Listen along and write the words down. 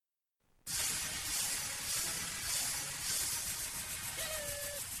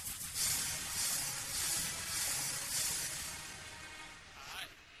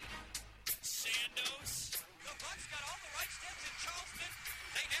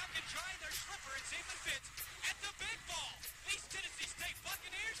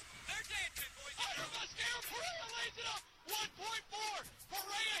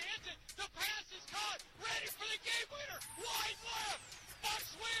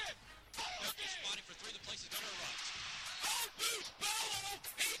Deuce Bellow,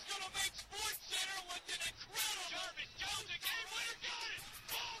 he's going to make SportsCenter with an incredible. Jarvis Jones, a game winner, got it.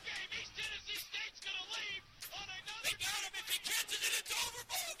 Ball game. East Tennessee State's going to leave on another. They got him. If he catches it, it's over.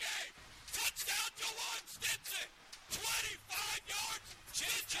 Ball game. Touchdown, Jawan Stinson. 25 yards.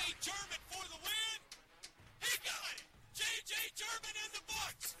 J.J. German for the win. He got it. J.J. German and the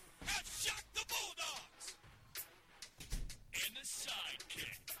Bucks have shocked the Bulldogs. And the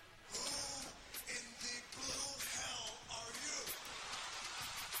sidekick. Who in the blue hell are you?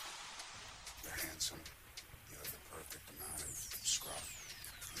 You're handsome. You have the perfect amount of scruff.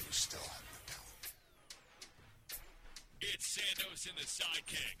 And you still have no talent. It's Sandos and the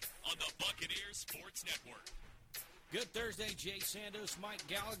sidekick on the Buccaneers Sports Network. Good Thursday, Jay Sandos, Mike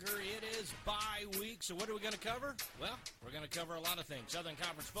Gallagher. It is bye week, so what are we going to cover? Well, we're going to cover a lot of things. Southern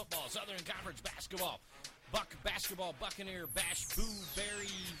Conference football, Southern Conference basketball, Buck basketball, Buccaneer, Bash, Boo, Berry,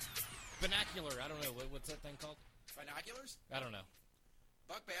 Binocular. I don't know. What's that thing called? Binoculars? I don't know.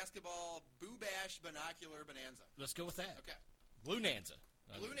 Buck basketball, Boo Bash, Binocular, Bonanza. Let's go with that. Okay. Blue Nanza.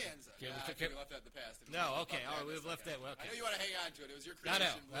 Blue Nanza. Okay, I think we left that in the past. No, okay. All right, we've left that. Well, okay. I know you want to hang on to it. It was your I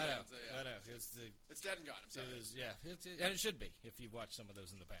creation. know. Nanza, yeah. I know. It's dead and gone. I'm sorry. It is, yeah. And it should be if you've watched some of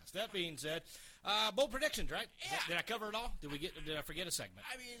those in the past. That being said, bold predictions, right? Yeah. Did I cover it all? Did I forget a segment?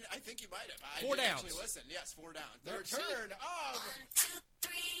 I mean, I think you might have. Four did downs. Actually, listen. Yes, 4 downs. The Let's return of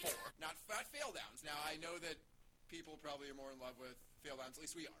 4, not fail downs. Now I know that people probably are more in love with fail downs. At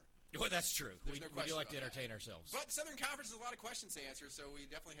least we are. Well, that's true. There's We no do question like to about entertain ourselves. But the Southern Conference has a lot of questions to answer, so we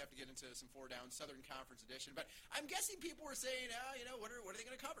definitely have to get into some 4 downs Southern Conference edition. But I'm guessing people were saying, what are they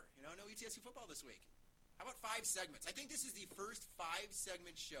going to cover? No ETSU football this week. How about 5 segments? I think this is the first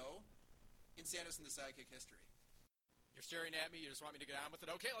 5-segment show in Sandos and the Sidekick history. You're staring at me. You just want me to get on with it?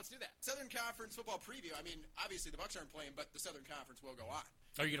 Okay, let's do that. Southern Conference football preview. I mean, obviously the Bucs aren't playing, but the Southern Conference will go on.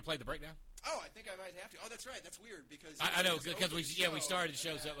 Are you going to play the breakdown? Oh, I think I might have to. Oh, that's right. That's weird because I know because we started the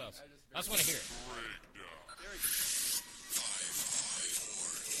show so well. I just want to hear it. There we go. 5, 4,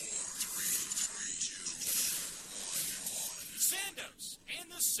 4, 3, 2, 1. Sandos and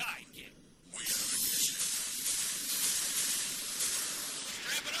the sidekick. We have ignition.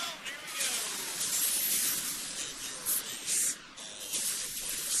 Strap it on. Here we go.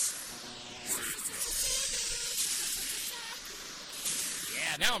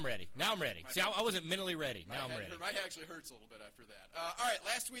 Yeah, now I'm ready. See, I wasn't mentally ready. Now I'm ready. My head actually hurts a little bit after that. All right,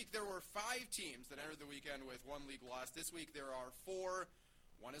 last week there were 5 teams that entered the weekend with 1 league loss. This week there are 4.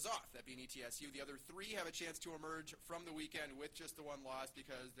 1 is off, that being ETSU. The other 3 have a chance to emerge from the weekend with just the 1 loss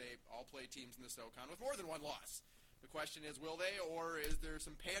because they all play teams in the SoCon with more than 1 loss. The question is, will they, or is there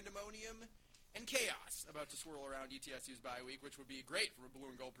some pandemonium and chaos about to swirl around ETSU's bye week, which would be great from a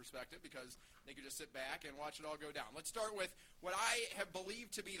blue and gold perspective because they could just sit back and watch it all go down. Let's start with what I have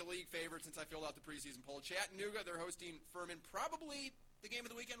believed to be the league favorite since I filled out the preseason poll. Chattanooga, they're hosting Furman. Probably the game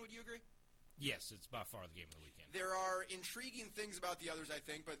of the weekend, would you agree? Yes, it's by far the game of the weekend. There are intriguing things about the others, I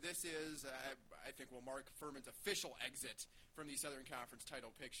think, but this is, I think, will mark Furman's official exit from the Southern Conference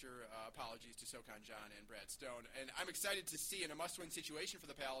title picture. Apologies to SoCon John and Brad Stone. And I'm excited to see, in a must-win situation for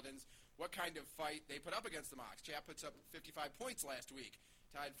the Paladins, what kind of fight they put up against the Mocs. Chap puts up 55 points last week,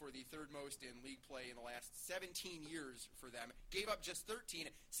 tied for the 3rd most in league play in the last 17 years for them. Gave up just 13.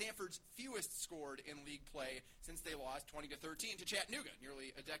 Sanford's fewest scored in league play since they lost 20-13 to Chattanooga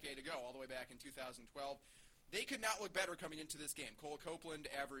nearly a decade ago, all the way back in 2012. They could not look better coming into this game. Cole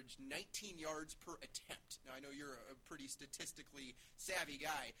Copeland averaged 19 yards per attempt. Now, I know you're a pretty statistically savvy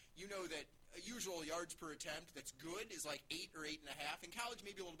guy. You know that a usual yards per attempt that's good is like 8 or 8.5. In college,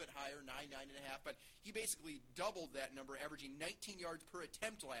 maybe a little bit higher, 9, 9.5. But he basically doubled that number, averaging 19 yards per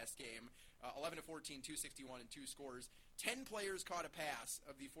attempt last game, 11-14, 261, and 2 scores. 10 players caught a pass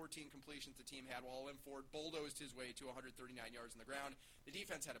of the 14 completions the team had, while Lim Ford bulldozed his way to 139 yards on the ground. The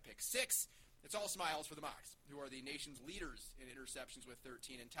defense had a pick 6. It's all smiles for the Mocs, who are the nation's leaders in interceptions with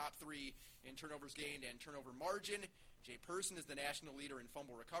 13 and top 3 in turnovers gained and turnover margin. Jay Person is the national leader in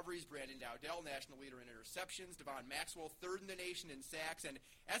fumble recoveries. Brandon Dowdell, national leader in interceptions. Devon Maxwell, 3rd in the nation in sacks. And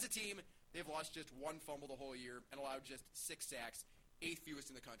as a team, they've lost just 1 fumble the whole year and allowed just 6 sacks, 8th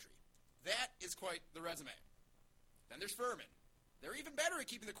fewest in the country. That is quite the resume. Then there's Furman. They're even better at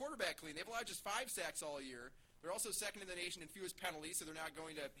keeping the quarterback clean. They've allowed just 5 sacks all year. They're also 2nd in the nation in fewest penalties, so they're not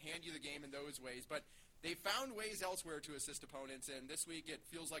going to hand you the game in those ways. But they found ways elsewhere to assist opponents, and this week it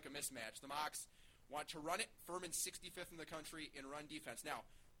feels like a mismatch. The Mocs want to run it. Furman's 65th in the country in run defense. Now,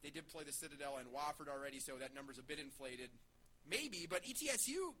 they did play the Citadel and Wofford already, so that number's a bit inflated. Maybe, but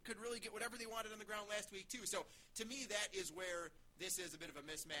ETSU could really get whatever they wanted on the ground last week, too. So, to me, that is where this is a bit of a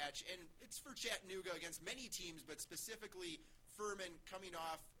mismatch, and it's for Chattanooga against many teams, but specifically Furman coming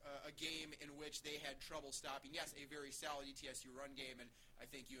off a game in which they had trouble stopping, yes, a very solid ETSU run game, and I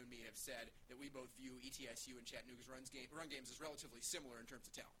think you and me have said that we both view ETSU and Chattanooga's run games as relatively similar in terms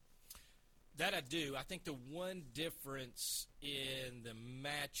of talent. That I do. I think the one difference in the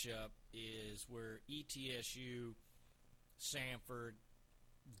matchup is where ETSU, Sanford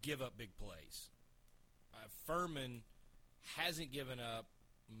give up big plays. Furman hasn't given up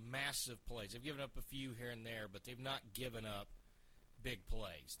massive plays. They've given up a few here and there, but they've not given up big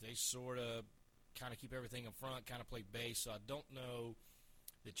plays. They sort of kind of keep everything in front, kind of play base. So I don't know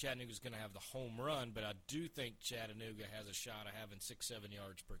that Chattanooga's going to have the home run, but I do think Chattanooga has a shot of having 6-7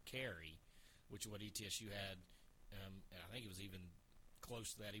 yards per carry, which is what ETSU had. And I think it was even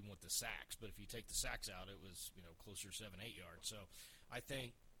close to that, even with the sacks. But if you take the sacks out, it was closer to 7-8 yards. So I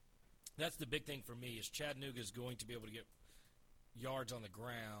think that's the big thing for me is Chattanooga is going to be able to get yards on the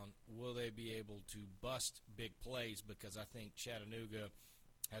ground. Will they be able to bust big plays? Because I think Chattanooga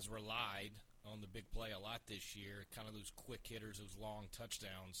has relied on the big play a lot this year, kind of those quick hitters, those long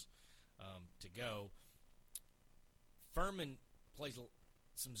touchdowns to go. Furman plays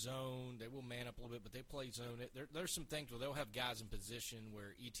some zone. They will man up a little bit, but they play zone. There's some things where they'll have guys in position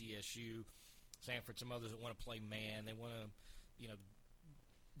where ETSU, Sanford, some others that want to play man. They want to,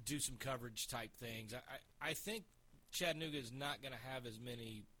 do some coverage type things. I think Chattanooga is not going to have as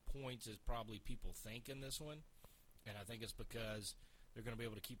many points as probably people think in this one, and I think it's because they're going to be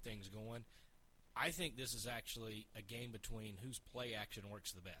able to keep things going. I think this is actually a game between whose play action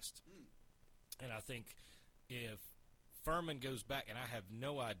works the best. And I think if Furman goes back, and I have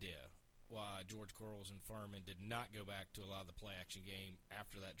no idea why George Quarles and Furman did not go back to a lot of the play action game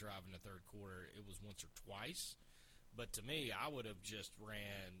after that drive in the third quarter. It was once or twice. But to me, I would have just ran,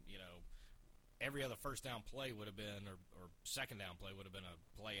 every other first down play would have been, or second down play would have been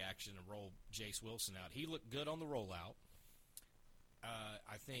a play action and roll Jace Wilson out. He looked good on the rollout.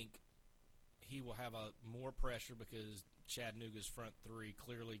 I think he will have more pressure because Chattanooga's front three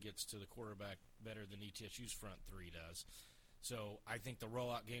clearly gets to the quarterback better than ETSU's front three does. So I think the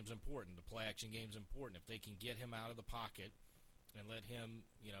rollout game's important. The play action game's important. If they can get him out of the pocket and let him,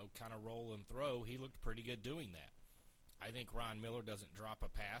 kind of roll and throw, he looked pretty good doing that. I think Ron Miller doesn't drop a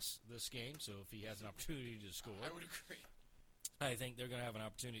pass this game, so if he has an opportunity to score, I would agree. I think they're going to have an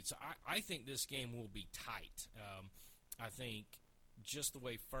opportunity. So I think this game will be tight. I think just the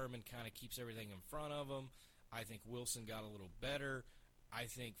way Furman kind of keeps everything in front of them, I think Wilson got a little better. I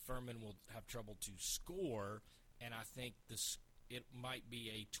think Furman will have trouble to score, and I think it might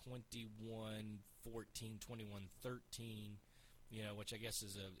be a 21-14, 21-13, which I guess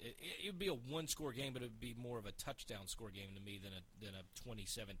is it would be a one-score game, but it would be more of a touchdown score game to me than a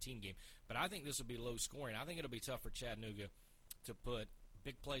 2017 game. But I think this will be low scoring. I think it'll be tough for Chattanooga to put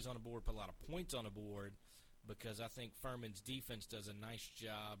big plays on the board, put a lot of points on the board, because I think Furman's defense does a nice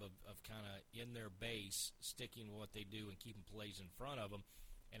job of kind of in their base, sticking with what they do and keeping plays in front of them.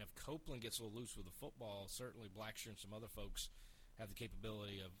 And if Copeland gets a little loose with the football, certainly Blackshear and some other folks have the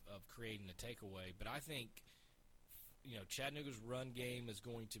capability of creating a takeaway. But I think Chattanooga's run game is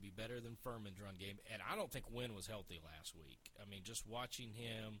going to be better than Furman's run game, and I don't think Wynn was healthy last week. I mean, just watching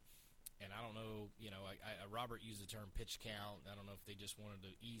him, and I don't know, Robert used the term pitch count. I don't know if they just wanted to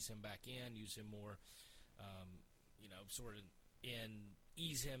ease him back in, use him more,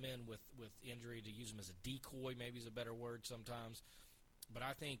 ease him in with injury, to use him as a decoy, maybe is a better word sometimes. But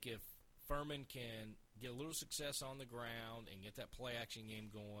I think if Furman can get a little success on the ground and get that play action game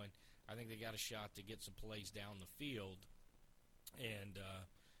going, I think they got a shot to get some plays down the field, and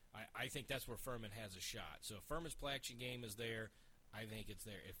I think that's where Furman has a shot. So if Furman's play action game is there, I think it's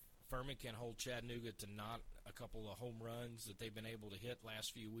there. If Furman can hold Chattanooga to not a couple of home runs that they've been able to hit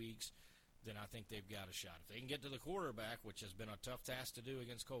last few weeks, then I think they've got a shot. If they can get to the quarterback, which has been a tough task to do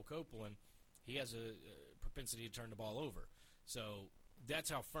against Cole Copeland, he has a propensity to turn the ball over. So that's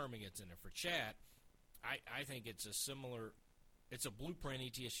how Furman gets in there. For Chat, I think it's it's a blueprint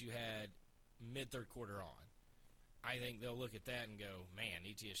ETSU had mid-third quarter on. I think they'll look at that and go, man,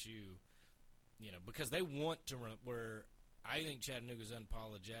 ETSU, because they want to run, where I think Chattanooga's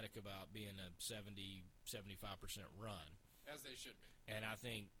unapologetic about being a 70, 75% run. As they should be. And I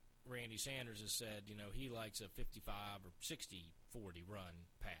think Randy Sanders has said, he likes a 55 or 60-40 run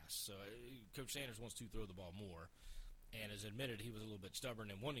pass. So Coach Sanders wants to throw the ball more, and has admitted he was a little bit stubborn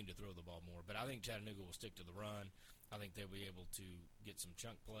in wanting to throw the ball more. But I think Chattanooga will stick to the run. I think they'll be able to get some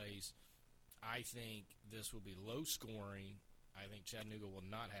chunk plays. I think this will be low scoring. I think Chattanooga will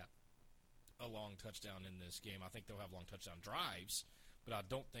not have a long touchdown in this game. I think they'll have long touchdown drives, but I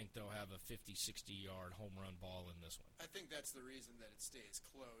don't think they'll have a 50, 60-yard home run ball in this one. I think that's the reason that it stays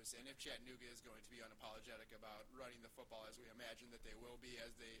close. And if Chattanooga is going to be unapologetic about running the football, as we imagine that they will be,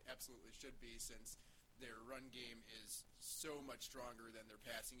 as they absolutely should be, since their run game is so much stronger than their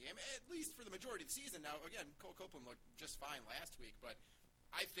passing game, at least for the majority of the season. Now, again, Cole Copeland looked just fine last week, but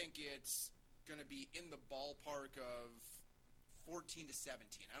I think it's going to be in the ballpark of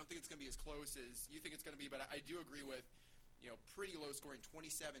 14-17. I don't think it's going to be as close as you think it's going to be, but I do agree with, pretty low scoring,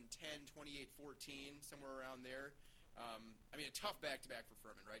 27-10, 28-14, somewhere around there. I mean, a tough back-to-back for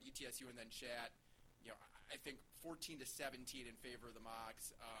Furman, right? ETSU and then Chat. I think 14-17 in favor of the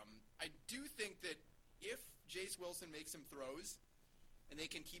Mocs. I do think that if Jace Wilson makes some throws and they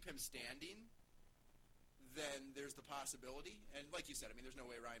can keep him standing, then there's the possibility. And like you said, I mean, there's no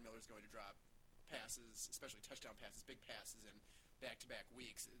way Ryan Miller's going to drop passes, especially touchdown passes, big passes in back-to-back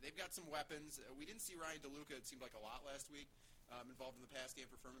weeks. They've got some weapons. We didn't see Ryan DeLuca, it seemed like a lot last week, involved in the pass game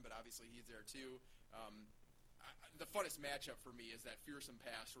for Furman, but obviously he's there too. The funnest matchup for me is that fearsome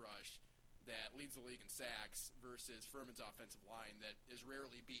pass rush that leads the league in sacks versus Furman's offensive line that is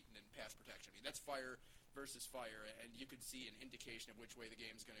rarely beaten in pass protection. I mean, that's fire versus fire, and you could see an indication of which way the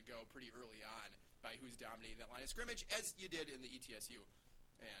game's going to go pretty early on by who's dominating that line of scrimmage, as you did in the ETSU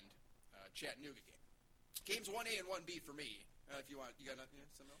and Chattanooga game. Games 1A and 1B for me. If you want, you got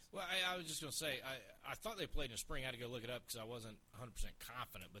something else? Well, I was just going to say, I thought they played in the spring. I had to go look it up because I wasn't 100%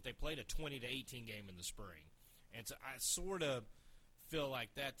 confident, but they played a 20-18 game in the spring. And so I sort of feel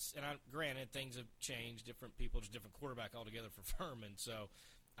like that's, and granted, things have changed, different people, just different quarterback altogether for Furman, so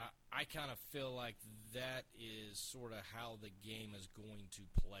I kind of feel like that is sort of how the game is going to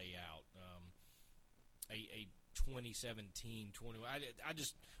play out. A 2017, 20. I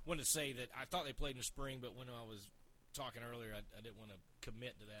just wanted to say that I thought they played in the spring, but when I was talking earlier, I didn't want to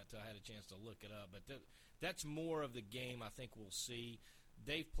commit to that until I had a chance to look it up. But that's more of the game I think we'll see.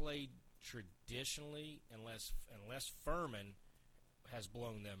 They've played traditionally, unless Furman has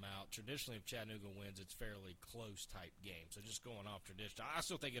blown them out. Traditionally, if Chattanooga wins, it's fairly close type game. So just going off tradition, I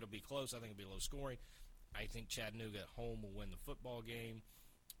still think it'll be close. I think it'll be low scoring. I think Chattanooga at home will win the football game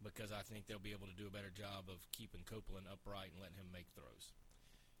because I think they'll be able to do a better job of keeping Copeland upright and letting him make throws.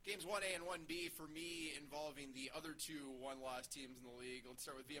 Games 1A and 1B for me involving the other two one-loss teams in the league. Let's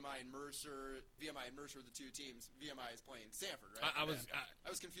start with VMI and Mercer. VMI and Mercer are the two teams. VMI is playing Sanford, right? I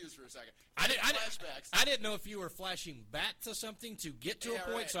was confused for a second. I didn't know if you were flashing back to something to get to a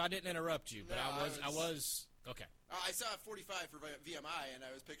point, right. So I didn't interrupt you. But no, I was okay. I saw 45 for VMI, and I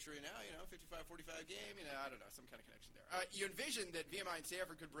was picturing 55-45 game. I don't know, some kind of connection there. You envisioned that VMI and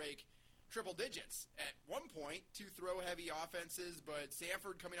Sanford could break triple digits at one point, two throw-heavy offenses, but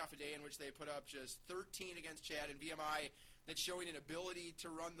Sanford coming off a day in which they put up just 13 against Chad, and VMI that's showing an ability to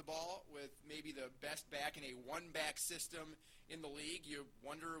run the ball with maybe the best back in a one-back system in the league. You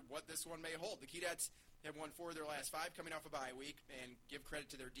wonder what this one may hold. The Keydets have won 4 of their last 5 coming off a bye week, and give credit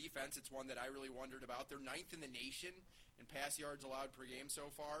to their defense. It's one that I really wondered about. They're 9th in the nation in pass yards allowed per game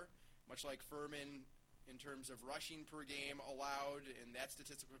so far, much like Furman in terms of rushing per game allowed in that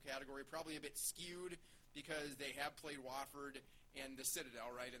statistical category. Probably a bit skewed because they have played Wofford and the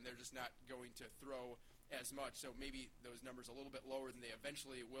Citadel, right, and they're just not going to throw as much. So maybe those numbers a little bit lower than they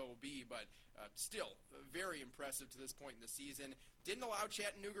eventually will be, but still very impressive to this point in the season. Didn't allow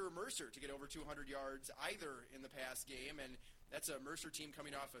Chattanooga or Mercer to get over 200 yards either in the past game, and that's a Mercer team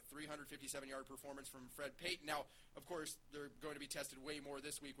coming off a 357-yard performance from Fred Payton. Now, of course, they're going to be tested way more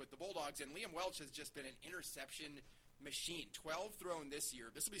this week with the Bulldogs, and Liam Welch has just been an interception machine. 12 thrown this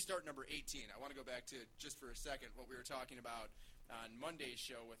year. This will be start number 18. I want to go back to, just for a second, what we were talking about on Monday's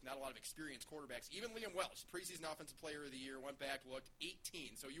show with not a lot of experienced quarterbacks. Even Liam Welch, preseason offensive player of the year, went back, looked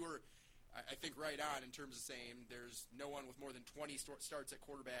 18. So you were, I think, right on in terms of saying there's no one with more than 20 starts at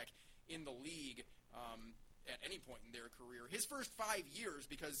quarterback in the league at any point in their career. His first 5 years,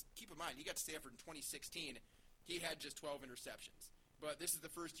 because keep in mind, he got to Stanford in 2016, he had just 12 interceptions. But this is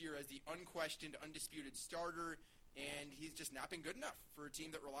the first year as the unquestioned, undisputed starter, and he's just not been good enough for a team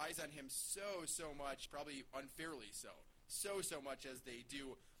that relies on him so much, probably unfairly so much as they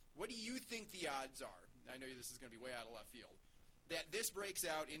do. What do you think the odds are? I know this is going to be way out of left field. That this breaks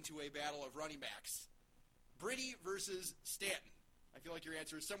out into a battle of running backs. Britty versus Stanton. I feel like your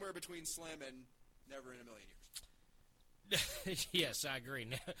answer is somewhere between slim and never in a million years. Yes, I agree.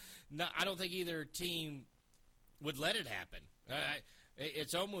 No, I don't think either team would let it happen.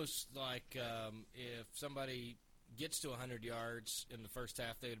 It's almost like if somebody gets to 100 yards in the first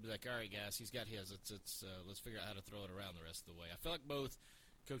half, they would be like, all right, guys, he's got his. Let's figure out how to throw it around the rest of the way. I feel like both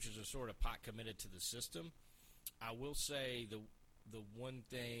coaches are sort of pot committed to the system. I will say the one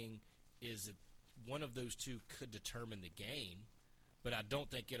thing is that one of those two could determine the game. But I don't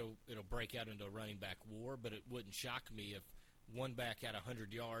think it'll break out into a running back war, but it wouldn't shock me if one back had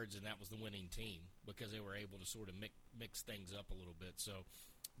 100 yards and that was the winning team because they were able to sort of mix things up a little bit. So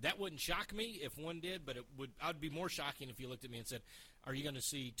that wouldn't shock me if one did, but I'd be more shocking if you looked at me and said, are you going to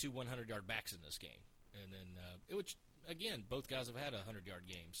see 2 100-yard backs in this game? And then which, again, both guys have had 100-yard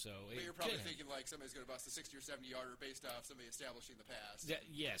games. So but you're probably thinking like somebody's going to bust a 60 or 70-yarder based off somebody establishing the pass.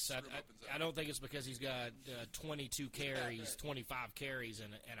 Yes. I don't think it's because he's got 22 carries, 25 carries,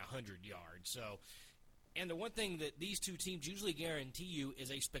 and 100 yards. So, and the one thing that these two teams usually guarantee you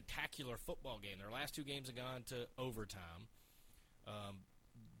is a spectacular football game. Their last 2 games have gone to overtime.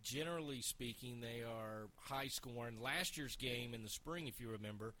 Generally speaking, they are high-scoring. Last year's game in the spring, if you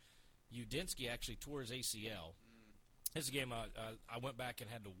remember, Udinski actually tore his ACL. This is a game I went back and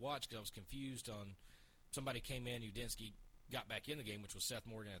had to watch because I was confused on somebody came in, Udinski got back in the game, which was Seth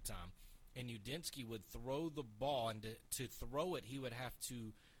Morgan at the time, and Udinski would throw the ball, and to throw it, he would have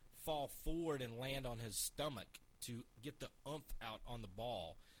to fall forward and land on his stomach to get the oomph out on the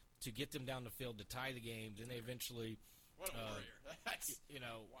ball, to get them down the field to tie the game. Then they eventually – what a warrior. That's,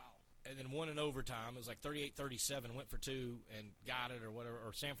 wow. And then won in overtime. It was like 38-37, went for 2 and got it or whatever.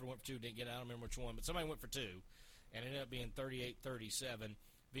 Or Sanford went for 2, didn't get it. I don't remember which one. But somebody went for 2 and it ended up being 38-37,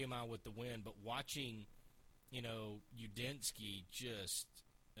 VMI with the win. But watching, Udinski just,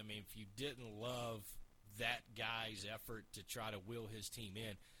 if you didn't love that guy's effort to try to will his team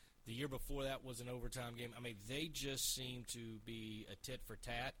in. The year before that was an overtime game. They just seem to be a tit for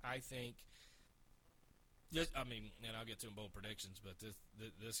tat, I think. And I'll get to bold predictions, but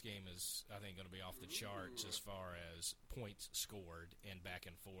this game is, I think, going to be off the charts as far as points scored and back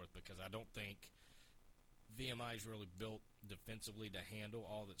and forth because I don't think VMI is really built defensively to handle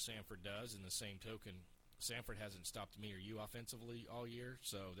all that Sanford does. In the same token, Sanford hasn't stopped me or you offensively all year,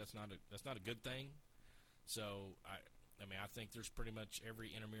 so that's not a good thing. So I think there's pretty much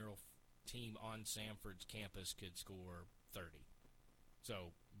every intramural team on Sanford's campus could score 30.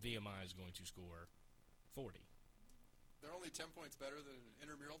 So VMI is going to score 40. They're only 10 points better than an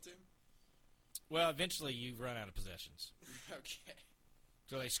intramural team? Well, eventually you run out of possessions. Okay.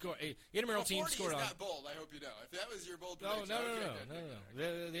 So they score. Intramural team scored on. 40 is not bold, I hope you know. If that was your bold No. prediction.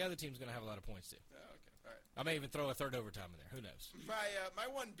 No. The other team's going to have a lot of points, too. Oh, okay. All right. I may even throw a third overtime in there. Who knows? My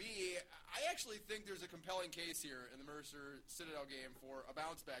 1B, I actually think there's a compelling case here in the Mercer Citadel game for a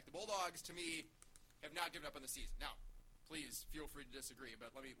bounce back. The Bulldogs, to me, have not given up on the season. Now, please feel free to disagree,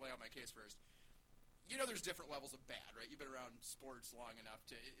 but let me lay out my case first. There's different levels of bad, right? You've been around sports long enough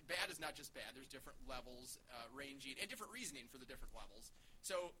bad is not just bad. There's different levels, ranging, and different reasoning for the different levels.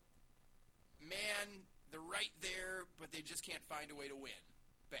 So, man, they're right there, but they just can't find a way to win.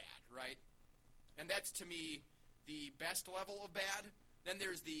 Bad, right? And that's, to me, the best level of bad. Then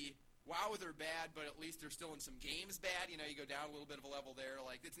there's the, wow, they're bad, but at least they're still in some games bad. You go down a little bit of a level there.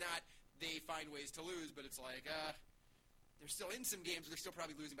 Like, it's not they find ways to lose, but it's like, they're still in some games, but they're still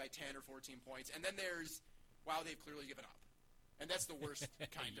probably losing by 10 or 14 points. And then there's, wow, they've clearly given up. And that's the worst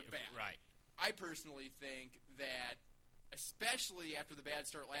kind of bad. Right. I personally think that, especially after the bad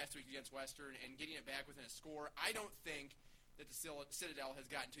start last week against Western and getting it back within a score, I don't think that the Citadel has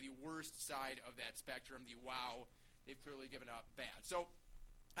gotten to the worst side of that spectrum, the wow, they've clearly given up bad. So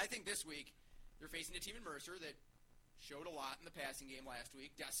I think this week they're facing a team in Mercer that showed a lot in the passing game last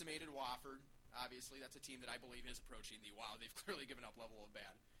week, decimated Wofford. Obviously, that's a team that I believe is approaching the wow, they've clearly given up level of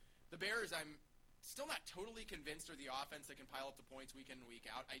bad. The Bears, I'm still not totally convinced are the offense that can pile up the points week in and week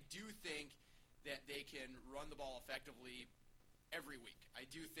out. I do think that they can run the ball effectively every week. I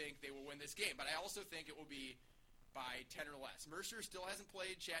do think they will win this game, but I also think it will be by 10 or less. Mercer still hasn't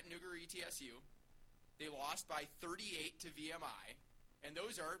played Chattanooga or ETSU. They lost by 38 to VMI, and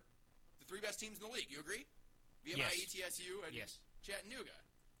those are the 3 best teams in the league. You agree? VMI, Yes. ETSU, and Chattanooga.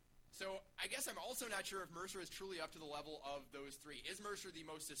 So I guess I'm also not sure if Mercer is truly up to the level of those 3. Is Mercer the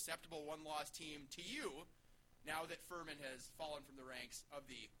most susceptible one-loss team to you now that Furman has fallen from the ranks of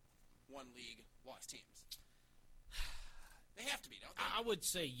the one-league loss teams? They have to be, don't they? I would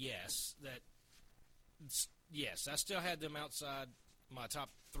say yes. Yes, I still had them outside my top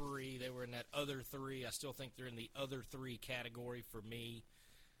 3. They were in that other 3. I still think they're in the other 3 category for me.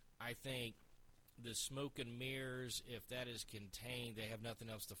 I think the smoke and mirrors, if that is contained, they have nothing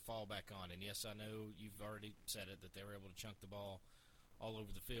else to fall back on. And, yes, I know you've already said it, that they were able to chunk the ball all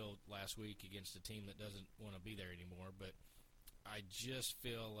over the field last week against a team that doesn't want to be there anymore. But I just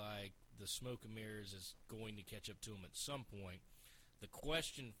feel like the smoke and mirrors is going to catch up to them at some point. The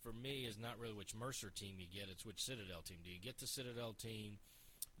question for me is not really which Mercer team you get, it's which Citadel team. Do you get the Citadel team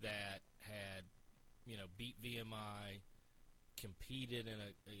that had, beat VMI competed in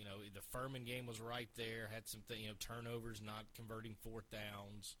the Furman game was right there, had some turnovers, not converting fourth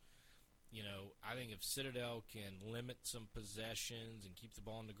downs. I think if Citadel can limit some possessions and keep the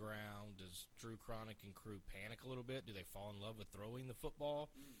ball on the ground, does Drew Cronick and crew panic a little bit? Do they fall in love with throwing the football?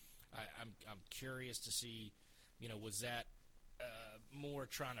 I'm curious to see, was that more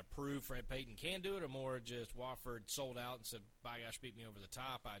trying to prove Fred Payton can do it, or more just Wofford sold out and said, by gosh, beat me over the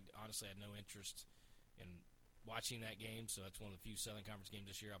top? I honestly had no interest in watching that game, so that's one of the few Southern Conference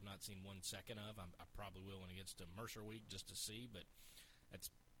games this year I've not seen 1 second of. I probably will when it gets to Mercer Week just to see, but I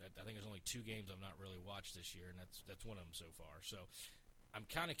think there's only 2 games I've not really watched this year, and that's one of them so far. So I'm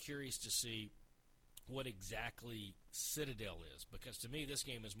kind of curious to see what exactly Citadel is, because to me this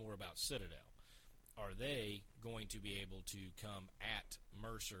game is more about Citadel. Are they going to be able to come at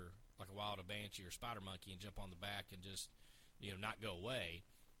Mercer like a wild banshee or spider monkey and jump on the back and just not go away?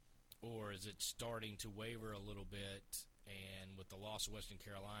 Or is it starting to waver a little bit, and with the loss of Western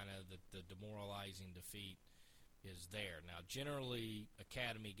Carolina, the demoralizing defeat is there? Now, generally,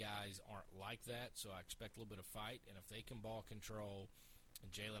 academy guys aren't like that, so I expect a little bit of fight. And if they can ball control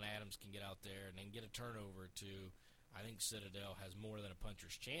and Jalen Adams can get out there and then get a turnover or two, I think Citadel has more than a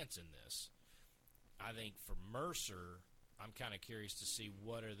puncher's chance in this. I think for Mercer, I'm kind of curious to see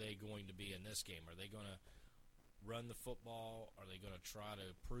what are they going to be in this game. Are they going to run the football? Are they going to try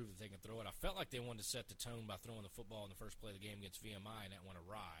to prove that they can throw it? I felt like they wanted to set the tone by throwing the football in the first play of the game against VMI, and that went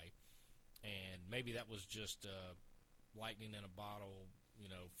awry. And maybe that was just lightning in a bottle,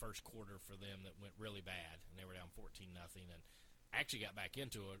 first quarter for them that went really bad, and they were down 14-0, and actually got back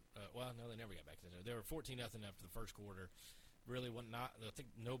into it. Well, no, they never got back into it. They were 14-0 after the first quarter. Really I think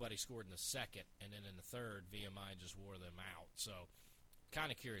nobody scored in the second, and then in the third, VMI just wore them out. So,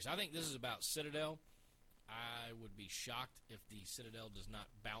 kind of curious. I think this is about Citadel. I would be shocked if the Citadel does not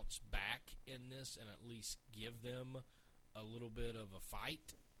bounce back in this and at least give them a little bit of a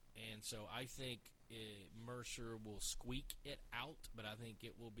fight. And so I think Mercer will squeak it out, but I think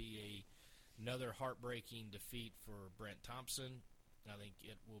it will be another heartbreaking defeat for Brent Thompson. I think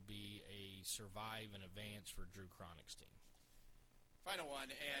it will be a survive and advance for Drew Cronick's team. Final one,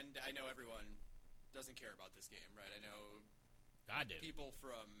 and I know everyone doesn't care about this game, right? I know I do. People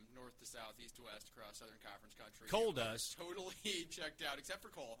from north to south, east to west, across Southern Conference country. Cole does. Totally checked out, except for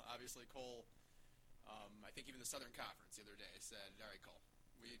Cole. Obviously, Cole, I think even the Southern Conference the other day said, all right, Cole,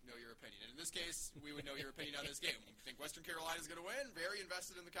 we know your opinion. And in this case, we would know your opinion on this game. You think Western Carolina is going to win? Very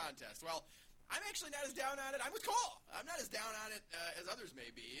invested in the contest. Well, I'm actually not as down on it. I'm with Cole. I'm not as down on it as others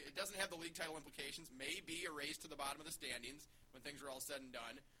may be. It doesn't have the league title implications. May be a race to the bottom of the standings when things are all said and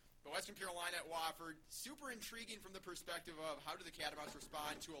done. But Western Carolina at Wofford, super intriguing from the perspective of how do the Catamounts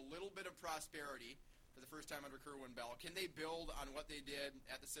respond to a little bit of prosperity for the first time under Kerwin Bell. Can they build on what they did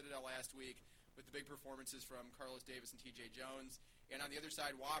at the Citadel last week with the big performances from Carlos Davis and T.J. Jones? And on the other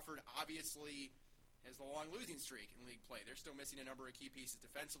side, Wofford obviously has the long losing streak in league play. They're still missing a number of key pieces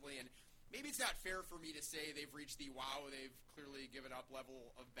defensively, and maybe it's not fair for me to say they've reached the they've clearly given up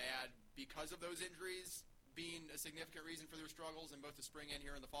level of bad because of those injuries being a significant reason for their struggles in both the spring and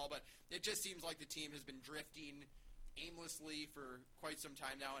here in the fall, but it just seems like the team has been drifting aimlessly for quite some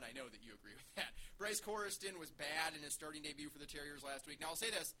time now, and I know that you agree with that. Bryce Corriston was bad in his starting debut for the Terriers last week. Now, I'll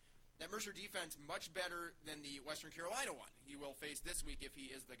say this, that Mercer defense much better than the Western Carolina one he will face this week if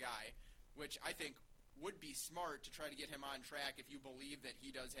he is the guy, which I think would be smart to try to get him on track if you believe that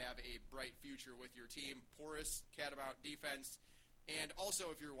he does have a bright future with your team. Porous Catamount defense. And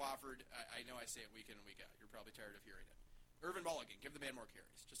also, if you're Wofford, I know I say it week in and week out. You're probably tired of hearing it. Irvin Mulligan, give the man more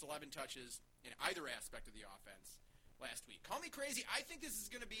carries. Just 11 touches in either aspect of the offense last week. Call me crazy. I think this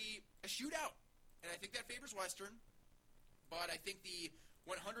is going to be a shootout. And I think that favors Western. But I think the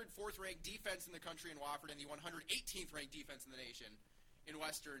 104th ranked defense in the country in Wofford and the 118th ranked defense in the nation in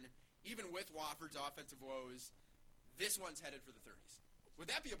Western, even with Wofford's offensive woes, this one's headed for the 30s. Would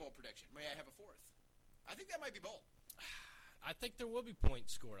that be a bold prediction? May I have a fourth? I think that might be bold. I think there will be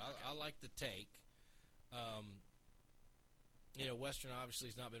points scored. I like the take. Western obviously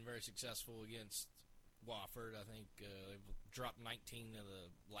has not been very successful against Wofford. I think they've dropped 19 of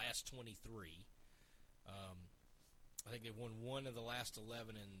the last 23. I think they've won one of the last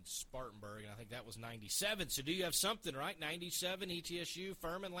 11 in Spartanburg, and I think that was 97. So do you have something, right? 97, ETSU,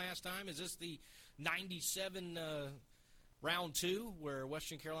 Furman last time. Is this the 97 round two where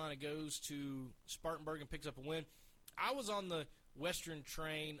Western Carolina goes to Spartanburg and picks up a win? I was on the Western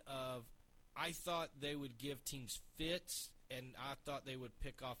train of I thought they would give teams fits, and I thought they would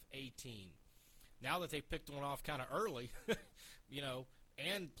pick off a team. Now that they picked one off kind of early,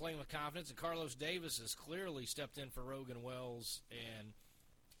 and playing with confidence, and Carlos Davis has clearly stepped in for Rogan Wells, and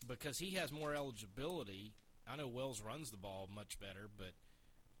because he has more eligibility, I know Wells runs the ball much better, but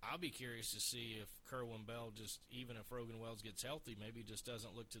I'll be curious to see if Kerwin Bell even if Rogan Wells gets healthy, maybe just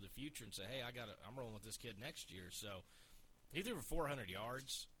doesn't look to the future and say, hey, I'm rolling with this kid next year. So he threw for 400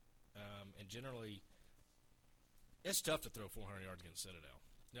 yards, and generally it's tough to throw 400 yards against Citadel.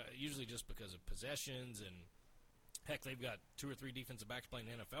 Usually just because of possessions, and heck, they've got 2 or 3 defensive backs playing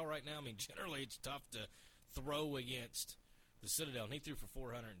in the NFL right now. I mean, generally it's tough to throw against the Citadel, and he threw for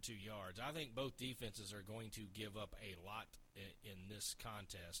 402 yards. I think both defenses are going to give up a lot in this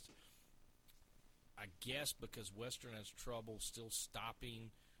contest. I guess because Western has trouble still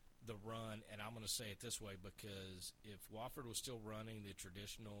stopping the run, and I'm going to say it this way, because if Wofford was still running the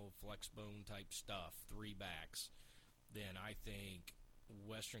traditional flex bone type stuff, 3 backs, then I think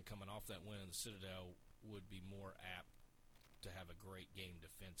Western coming off that win in the Citadel would be more apt to have a great game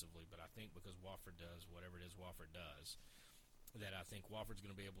defensively. But I think because Wofford does whatever it is Wofford does, that I think Wofford's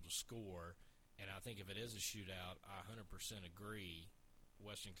going to be able to score. And I think if it is a shootout, I 100% agree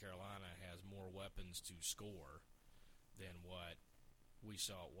Western Carolina has more weapons to score than what we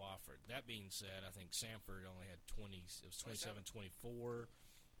saw at Wofford. That being said, I think Sanford only had 27-24.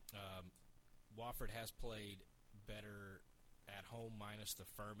 Wofford has played better at home minus the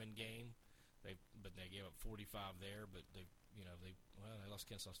Furman game. They gave up 45 there, but they lost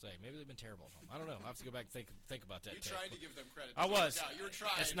Kennesaw State. Maybe they've been terrible at home. I don't know. I have to go back and think about that. You're trying to give them credit. I was. You were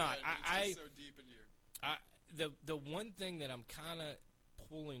trying. It's not. It's so deep in here. The one thing that I'm kind of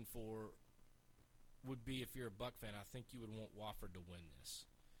pulling for would be, if you're a Buck fan, I think you would want Wofford to win this.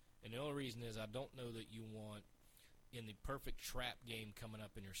 And the only reason is I don't know that you want, in the perfect trap game coming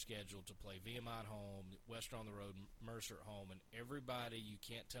up in your schedule, to play VMI at home, Western on the road, Mercer at home, and everybody, you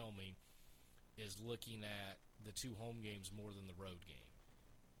can't tell me, is looking at the 2 home games more than the road game.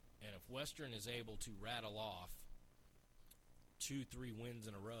 And if Western is able to rattle off 2-3 wins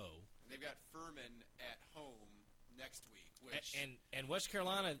in a row, they've got Furman at home next week, which and West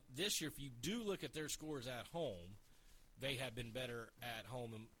Carolina this year, if you do look at their scores at home, they have been better at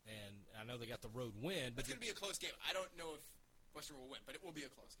home, and I know they got the road win. But it's going to be a close game. I don't know if Western will win, but it will be a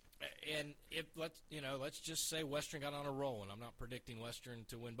close game. And if let's just say Western got on a roll, and I'm not predicting Western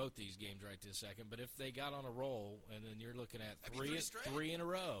to win both these games right this second, but if they got on a roll, and then you're looking at three in a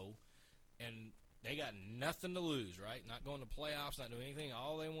row, and they got nothing to lose, right? Not going to playoffs, not doing anything.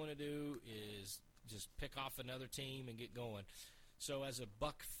 All they want to do is just pick off another team and get going. So as a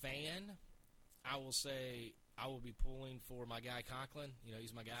Buck fan, I will say I will be pulling for my guy Conklin.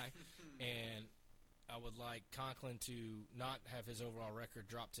 He's my guy. And I would like Conklin to not have his overall record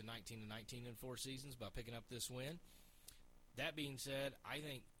drop to 19-19 in 4 seasons by picking up this win. That being said, I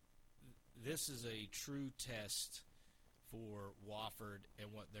think this is a true test for Wofford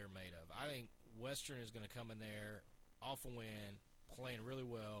and what they're made of. I think Western is going to come in there off a win, playing really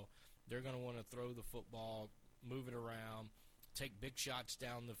well. They're going to want to throw the football, move it around, take big shots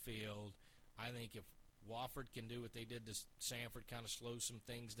down the field. I think if Wofford can do what they did to Sanford, kind of slow some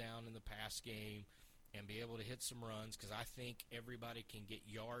things down in the pass game and be able to hit some runs, because I think everybody can get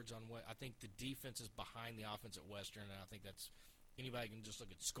yards on what I think the defense is behind the offense at Western, and I think that's anybody can just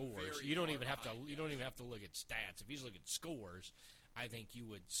look at scores. You don't even have to look at stats. If you just look at scores, I think you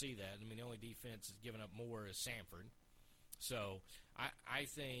would see that. I mean, the only defense that's given up more is Sanford. So I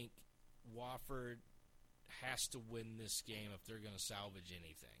think Wofford has to win this game if they're going to salvage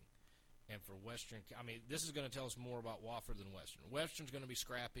anything. And for Western, I mean, this is going to tell us more about Wofford than Western. Western's going to be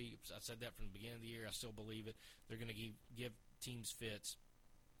scrappy. I said that from the beginning of the year. I still believe it. They're going to give teams fits.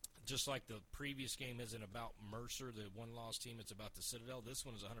 Just like the previous game isn't about Mercer, the one-loss team, it's about the Citadel. This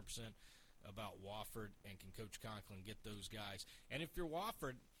one is 100% about Wofford, and can Coach Conklin get those guys. And if you're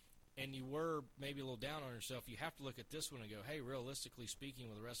Wofford and you were maybe a little down on yourself, you have to look at this one and go, hey, realistically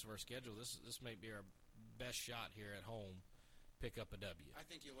speaking, with the rest of our schedule, this may be our best shot here at home. Pick up a W. I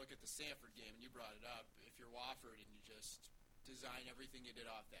think you look at the Sanford game, and you brought it up. If you're Wofford and you just design everything you did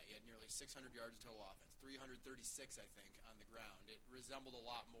off that, you had nearly 600 yards of total offense, 336, I think, on the ground. It resembled a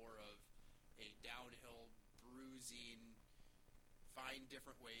lot more of a downhill, bruising, find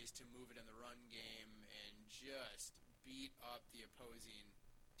different ways to move it in the run game, and just beat up the opposing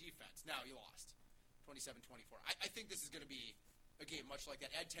defense. Now, you lost 27-24. I think this is going to be a game much like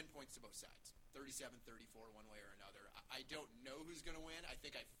that. Add 10 points to both sides, 37-34 one way or another. I don't know who's going to win. I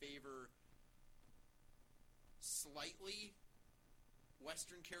think I favor slightly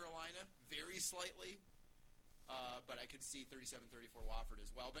Western Carolina, very slightly. But I could see 37-34 Wofford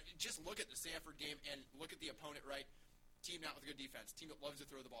as well. But just look at the Sanford game and look at the opponent, right? Team not with good defense, team that loves to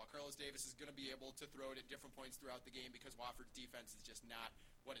throw the ball. Carlos Davis is going to be able to throw it at different points throughout the game because Wofford's defense is just not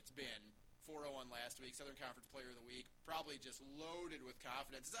what it's been. 4-0 last week, Southern Conference Player of the Week, probably just loaded with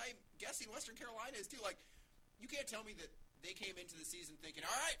confidence. As I'm guessing Western Carolina is too. Like, you can't tell me that they came into the season thinking,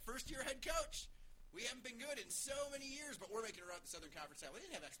 all right, first-year head coach. We haven't been good in so many years, but we're making it around the Southern Conference title. They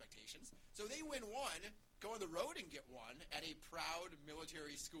didn't have expectations. So they win one, go on the road and get one at a proud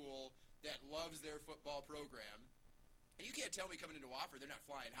military school that loves their football program. And you can't tell me coming into Wofford they're not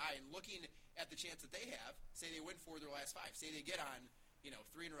flying high. And looking at the chance that they have, say they win 4 of their last 5. Say they get on, 3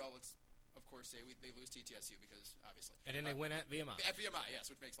 in a row. Let's, of course, say they lose TTSU because, obviously. And then they win at VMI. At VMI,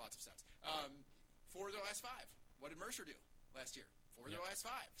 yes, which makes lots of sense. 4 of their last 5. What did Mercer do last year? 4 of their last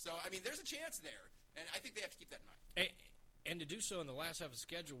 5. So, there's a chance there. And I think they have to keep that in mind. And to do so in the last half of the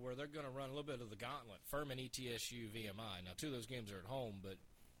schedule where they're going to run a little bit of the gauntlet, Furman, ETSU, VMI. Now, 2 of those games are at home, but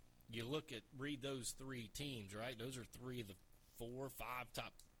you read those 3 teams, right? Those are 3 of the 4 or 5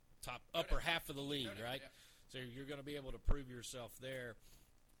 top upper half of the league, right? Yeah. So you're going to be able to prove yourself there.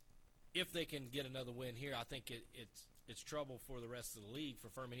 If they can get another win here, I think it's trouble for the rest of the league for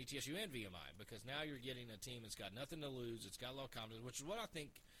Furman, ETSU, and VMI, because now you're getting a team that's got nothing to lose, it's got a lot of confidence, which is what I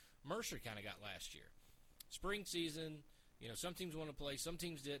think Mercer kind of got last year. Spring season, some teams want to play, some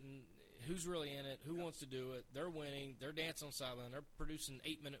teams didn't. Who's really in it? Who wants to do it? They're winning. They're dancing on the sideline. They're producing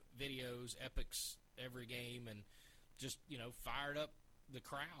 8-minute videos, epics every game, and just, fired up the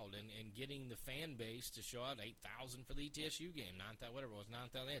crowd and getting the fan base to show out 8,000 for the ETSU game, 9,000, whatever it was,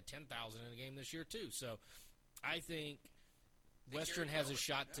 9,000. They had 10,000 in the game this year, too. So I think Western has a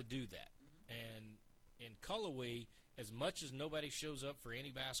shot to do that. And in Cullowhee, as much as nobody shows up for any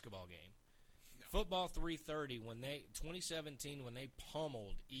basketball game, football 3:30 2017 when they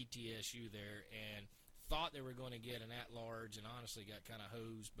pummeled ETSU there and thought they were going to get an at-large and honestly got kind of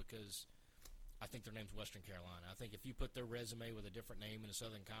hosed because I think their name's Western Carolina. I think if you put their resume with a different name in the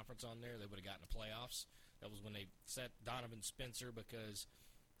Southern Conference on there, they would have gotten the playoffs. That was when they set Donovan Spencer because,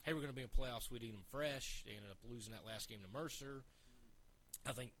 hey, we're going to be in playoffs. We'd eat them fresh. They ended up losing that last game to Mercer.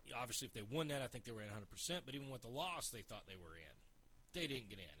 I think, obviously, if they won that, I think they were in 100%. But even with the loss, they thought they were in. They didn't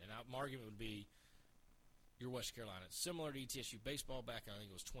get in. And my argument would be you're West Carolina. It's similar to ETSU baseball back, I think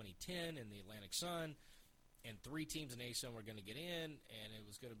it was 2010 in the Atlantic Sun. And 3 teams in ASUN were going to get in, and it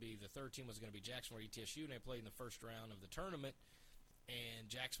was going to be the third team was going to be Jacksonville or ETSU, and they played in the first round of the tournament. And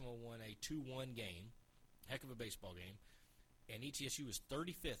Jacksonville won a 2-1 game, heck of a baseball game. And ETSU was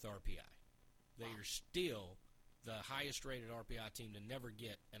 35th RPI. They are still the highest-rated RPI team to never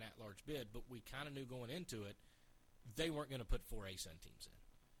get an at-large bid, but we kind of knew going into it they weren't going to put 4 ASUN teams in.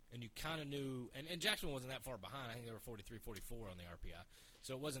 And you kind of knew, and Jacksonville wasn't that far behind. I think they were 43, 44 on the RPI.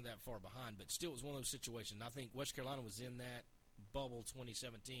 So it wasn't that far behind, but still it was one of those situations. I think West Carolina was in that bubble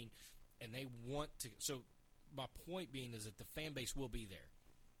 2017, and they want to. So my point being is that the fan base will be there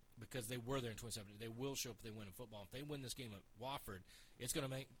because they were there in 2017. They will show up if they win in football. If they win this game at Wofford, it's going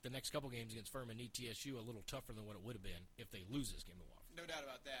to make the next couple games against Furman and ETSU a little tougher than what it would have been if they lose this game at Wofford. No doubt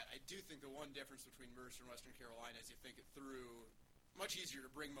about that. I do think the one difference between Mercer and Western Carolina is you think it through, much easier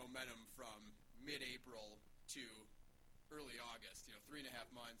to bring momentum from mid-April to early August, 3.5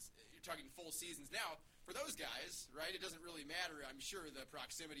 months. You're talking full seasons. Now, for those guys, right, it doesn't really matter, I'm sure, the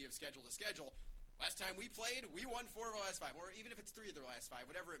proximity of schedule to schedule. Last time we played, we won 4 of the last 5, or even if it's 3 of the last 5,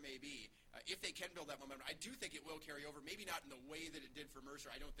 whatever it may be. If they can build that momentum, I do think it will carry over, maybe not in the way that it did for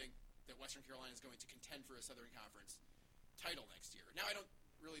Mercer. I don't think that Western Carolina is going to contend for a Southern Conference title next year. Now, I don't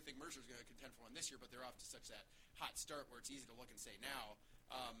really think Mercer is going to contend for one this year, but they're off to such that hot start where it's easy to look and say now.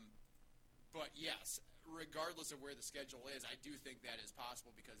 But yes, regardless of where the schedule is, I do think that is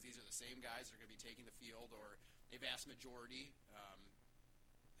possible because these are the same guys that are going to be taking the field, or a vast majority.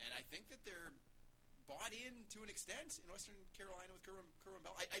 And I think that they're bought in to an extent in Western Carolina with Kerwin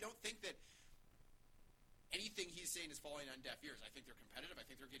Bell. I don't think that anything he's saying is falling on deaf ears. I think they're competitive. I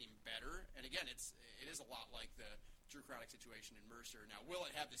think they're getting better. And again, it is a lot like the Drew Chronic situation in Mercer. Now, will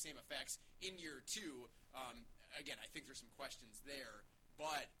it have the same effects in year 2? Again, I think there's some questions there.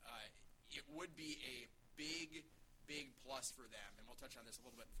 But it would be a big, big plus for them, and we'll touch on this a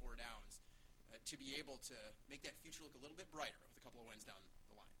little bit in 4 downs, to be able to make that future look a little bit brighter with a couple of wins down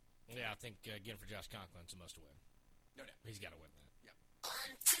the line. Yeah, I think, again, for Josh Conklin, it's a must-win. No doubt. He's got to win that. Yep.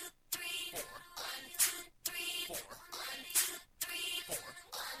 1, 2, 3. 4. 1, 2, 3. 4. 1, 2, 3. 4.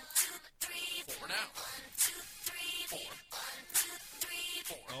 1, 2, 3. 4 now. 1, 2, 3. 4. 1, 2,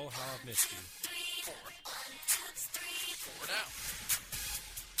 3. 4. Oh, how I've missed you. 4. 1, 2, 3. 4 now.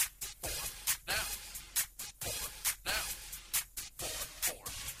 4 now. 4 now. 4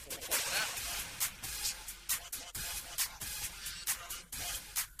 now.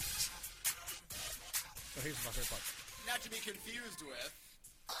 So here's my third part. Not to be confused with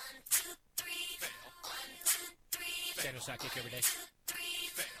 1, 2, 3. fail, 1, 2, 3. Daniel Sidekick every day. 3.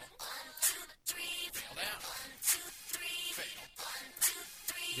 fail, 1, 2, 3. fail down, 1, 2, 3. fail, 1, 2,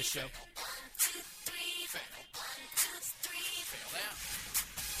 3. This show. 1, 2, 3. fail,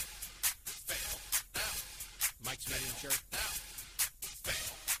 Medium shirt. Now.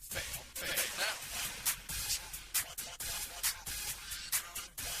 Fail. Now.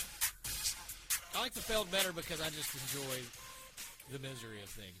 I like the failed better because I just enjoy the misery of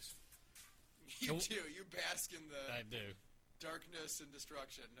things. You do. You bask in the I do. darkness and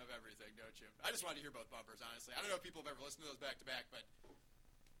destruction of everything, don't you? I just wanted to hear both bumpers, honestly. I don't know if people have ever listened to those back-to-back, but...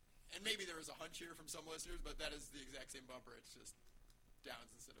 And maybe there was a hunch here from some listeners, but that is the exact same bumper. It's just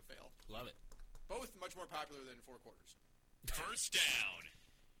downs instead of fail. Love it. Both much more popular than Four Quarters. First down.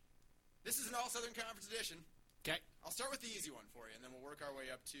 This is an all-Southern Conference edition. Okay. I'll start with the easy one for you, and then we'll work our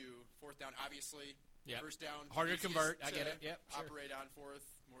way up to fourth down. Obviously, Yep. first down. Harder to easiest convert. I get it. Yep, sure. Operate on fourth,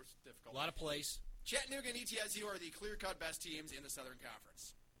 more A difficult. lot of plays. Chattanooga and ETSU are the clear-cut best teams in the Southern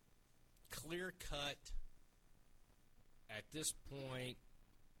Conference. Clear cut. At this point,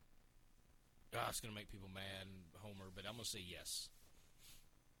 it's going to make people mad, Homer, but I'm going to say yes.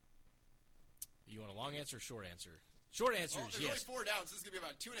 You want a long answer or short answer? Short answer Well, is there's yes. only 4 downs. This is going to be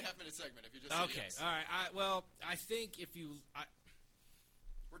about a 2.5-minute segment if you just say Okay, yes. all right. I think if you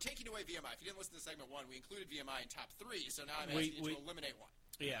We're taking away VMI. If you didn't listen to segment 1, we included VMI in top 3, so now I'm asking you to eliminate one.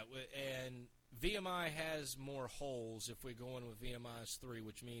 Yeah, and VMI has more holes if we go in with VMI's 3,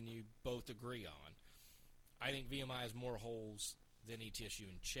 which me and you both agree on. I think VMI has more holes than ETSU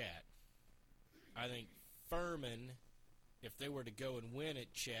and Chat. I think Furman, if they were to go and win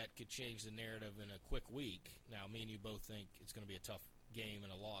at Chat, could change the narrative in a quick week. Now, me and you both think it's going to be a tough game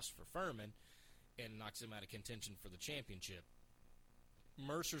and a loss for Furman and knocks them out of contention for the championship.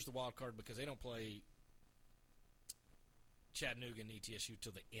 Mercer's the wild card because they don't play Chattanooga and ETSU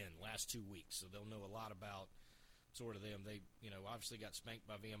till the end, last 2 weeks. So they'll know a lot about sort of them. They, obviously got spanked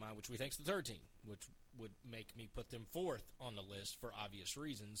by VMI, which we think's the third team, which would make me put them fourth on the list for obvious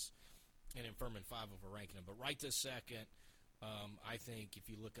reasons, and in Furman 5 over ranking them. But right this second, I think if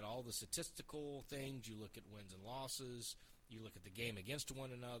you look at all the statistical things, you look at wins and losses, you look at the game against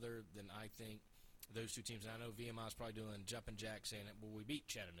one another, then I think those two teams, and I know VMI is probably doing jumping jack saying, well, we beat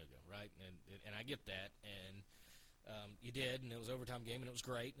Chattanooga, right? And I get that, and you did, and it was an overtime game, and it was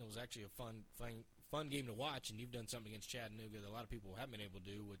great, and it was actually a fun game to watch, and you've done something against Chattanooga that a lot of people haven't been able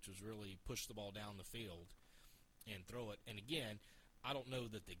to do, which was really push the ball down the field and throw it. And again, I don't know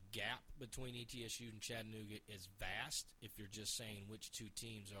that the gap between ETSU and Chattanooga is vast. If you're just saying which two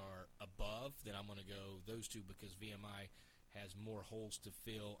teams are above, then I'm going to go those two because VMI has more holes to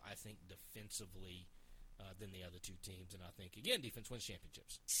fill, I think, defensively than the other two teams. And I think, again, defense wins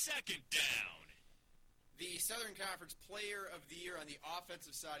championships. Second down. The Southern Conference Player of the Year on the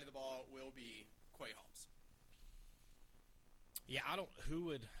offensive side of the ball will be Quay Holmes. Yeah, who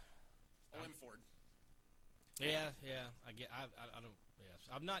would? Owen Ford. Yeah, I don't, yes.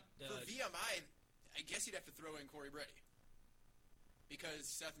 I'm not. For VMI, I guess you'd have to throw in Corey Brady. Because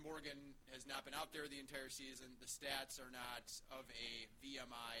Seth Morgan has not been out there the entire season. The stats are not of a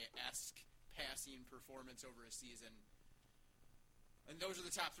VMI-esque passing performance over a season. And those are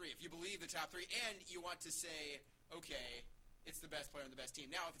the top 3. If you believe the top 3, and you want to say, okay, it's the best player on the best team.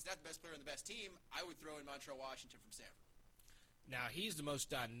 Now, if it's not the best player on the best team, I would throw in Montreal Washington from Sanford. Now, he's the most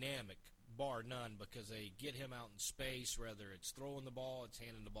dynamic, bar none, because they get him out in space, whether it's throwing the ball, it's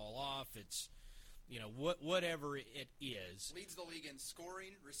handing the ball off, it's, whatever it is. Leads the league in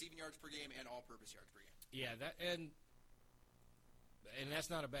scoring, receiving yards per game, and all-purpose yards per game. Yeah, and that's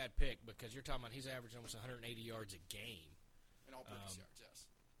not a bad pick because you're talking about he's averaging almost 180 yards a game. And all-purpose yards, yes.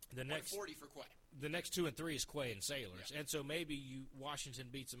 The next 140 for Quay. The next 2 and 3 is Quay and Sailors, yeah. And so maybe Washington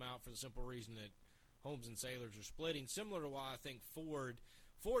beats them out for the simple reason that Holmes and Sailors are splitting. Similar to why I think Ford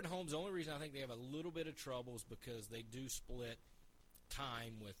and Holmes. The only reason I think they have a little bit of trouble is because they do split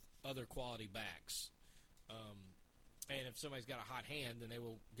time with other quality backs. And if somebody's got a hot hand, then they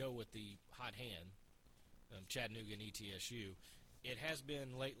will go with the hot hand, Chattanooga and ETSU. It has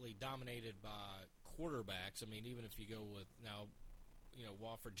been lately dominated by quarterbacks. I mean, even if you go with now,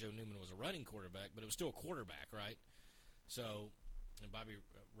 Wofford, Joe Newman was a running quarterback, but it was still a quarterback, right? So, and Bobby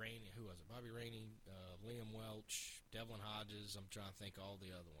Rainey, who was it? Bobby Rainey, Liam Welch, Devlin Hodges. I'm trying to think all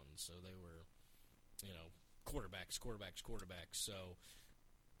the other ones. So they were, quarterbacks. So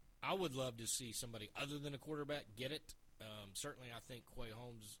I would love to see somebody other than a quarterback get it. Certainly, I think Quay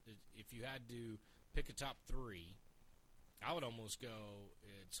Holmes, if you had to pick a top 3, I would almost go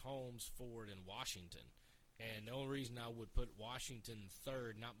it's Holmes, Ford, and Washington. And the only reason I would put Washington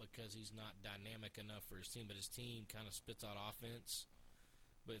third, not because he's not dynamic enough for his team, but his team kind of spits out offense.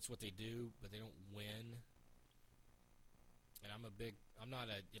 But it's what they do, but they don't win. And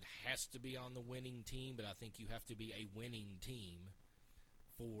it has to be on the winning team, but I think you have to be a winning team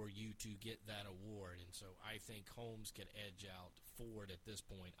for you to get that award. And so I think Holmes could edge out Ford at this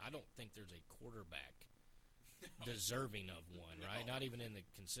point. I don't think there's a quarterback deserving of one, right? Not even in the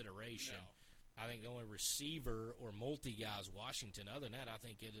consideration. No. I think the only receiver or multi-guy is Washington. Other than that, I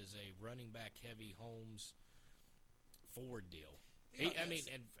think it is a running back heavy Holmes forward deal. I mean,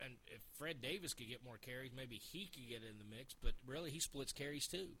 and if Fred Davis could get more carries, maybe he could get in the mix, but really he splits carries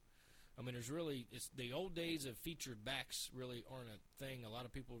too. I mean, it's the old days of featured backs really aren't a thing. A lot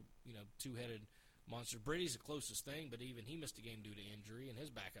of people, two-headed monsters. Brady's the closest thing, but even he missed a game due to injury, and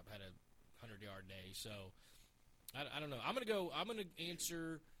his backup had a 100-yard day. So, I don't know. I'm going to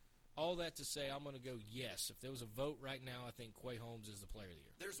answer all that to say I'm going to go yes. If there was a vote right now, I think Quay Holmes is the player of the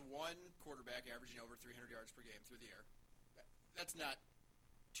year. There's one quarterback averaging over 300 yards per game through the air. That's not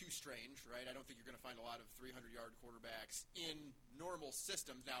too strange, right? I don't think you're going to find a lot of 300-yard quarterbacks in normal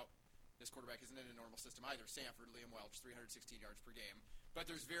systems. Now, this quarterback isn't in a normal system either. Sanford, Liam Welch, 316 yards per game. But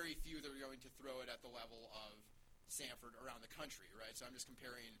there's very few that are going to throw it at the level of Sanford around the country, right? So I'm just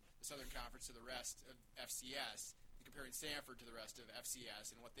comparing the Southern Conference to the rest of FCS and comparing Sanford to the rest of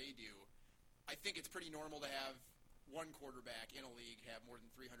FCS and what they do. I think it's pretty normal to have one quarterback in a league have more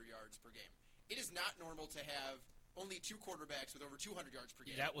than 300 yards per game. It is not normal to have only two quarterbacks with over 200 yards per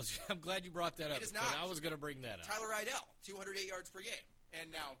game. I'm glad you brought that up. It is not. I was going to bring that up. Tyler Rydell, 208 yards per game. And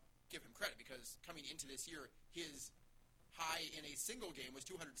now, give him credit, because coming into this year, his high in a single game was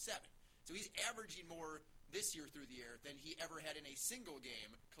 207. So he's averaging more this year through the air than he ever had in a single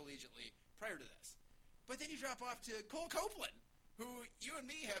game collegiately prior to this. But then you drop off to Cole Copeland, who you and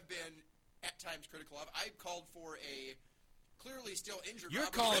me have been at times critical of. I called for a clearly still injured You're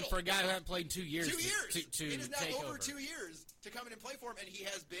Robert calling Riddle. for a guy who hasn't played in 2 years. 2 years. To it is now take over 2 years to come in and play for him, and he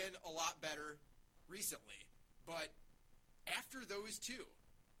has been a lot better recently. But after those two,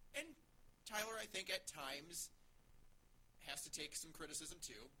 and Tyler, I think at times has to take some criticism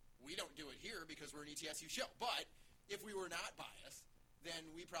too. We don't do it here because we're an ETSU show. But if we were not biased, then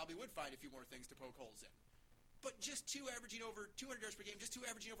we probably would find a few more things to poke holes in. But just two averaging over 200 yards per game, just two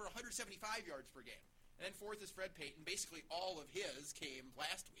averaging over 175 yards per game. And then fourth is Fred Payton. Basically all of his came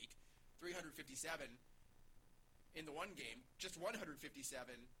last week, 357 in the one game, just 157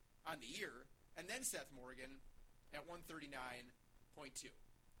 on the year. And then Seth Morgan at 139.2,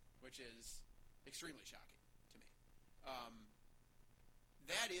 which is extremely shocking to me.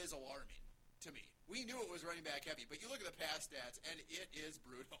 That is alarming to me. We knew it was running back heavy, but you look at the pass stats, and it is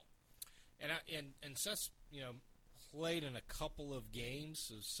brutal. And Seth's, played in a couple of games,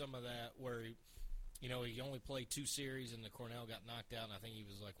 so some of that where he only played 2 series and the Cornell got knocked out, and I think he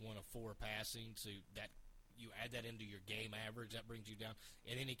was like 1 of 4 passing, so that you add that into your game average, that brings you down.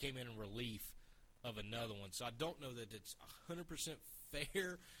 And then he came in relief of another one. So I don't know that it's 100%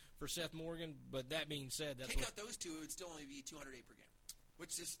 fair for Seth Morgan, but that being said, that's Take out those two, it would still only be 208 per game,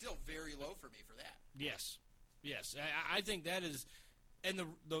 which is still very low for me for that. Yes. I think that is, and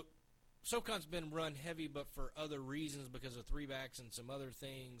the SoCon's been run heavy, but for other reasons because of 3-backs and some other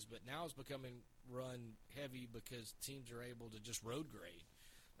things, but now it's becoming run heavy because teams are able to just road grade.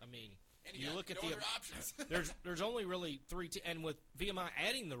 I mean, And you look at no the other options. there's only really 3 and with VMI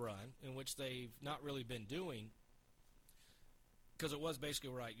adding the run, in which they've not really been doing, because it was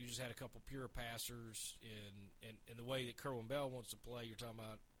basically right. You just had a couple pure passers in the way that Kerwin Bell wants to play. You're talking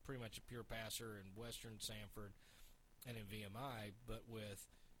about pretty much a pure passer in Western, Sanford, and in VMI. But with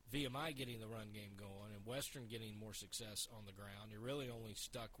VMI getting the run game going and Western getting more success on the ground, you're really only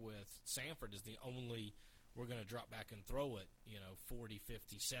stuck with Sanford as the only we're going to drop back and throw it, 40,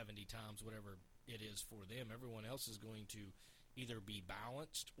 50, 70 times, whatever it is for them. Everyone else is going to either be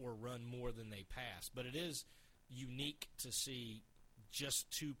balanced or run more than they pass. But it is unique to see just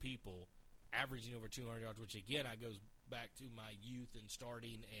 2 people averaging over 200 yards, which, again, I goes back to my youth and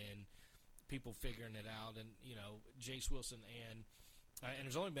starting and people figuring it out. And, Jace Wilson and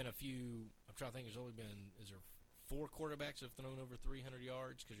there's only been a few – I'm trying to think. There's only been – is there 4 quarterbacks that have thrown over 300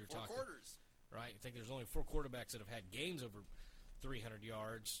 yards? Because you're 4 talking – quarters. Right? I think there's only 4 quarterbacks that have had games over 300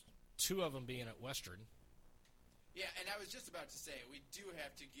 yards, 2 of them being at Western. Yeah, and I was just about to say, we do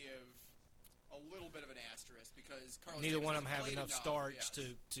have to give a little bit of an asterisk because Carlos Neither Davis one of them has have played enough starts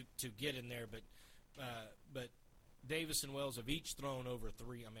yes. to get in there, but Davis and Wells have each thrown over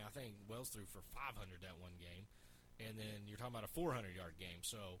 3. I mean, I think Wells threw for 500 that one game, and then you're talking about a 400-yard game.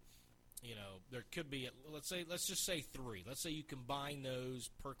 So, there could be let's just say 3. Let's say you combine those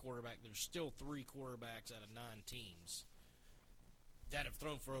per quarterback. There's still 3 quarterbacks out of 9 teams that have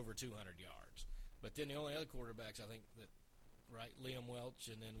thrown for over 200 yards. But then the only other quarterbacks, I think that. Right, Liam Welch,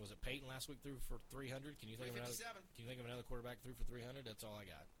 and then was it Peyton last week threw for 300? Can you think of another quarterback threw for 300? That's all I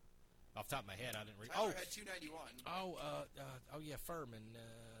got. Off the top of my head, I didn't read. Tyler had 291. Yeah, Furman.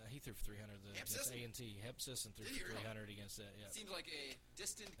 he threw for 300 against Hepsiston? A&T. Hepsiston threw Did he for really? 300 against that. Yeah. Seems like a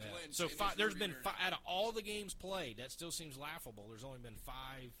distant Yeah. glimpse. So in there's his been rearview mirror. out of all the games played, that still seems laughable. There's only been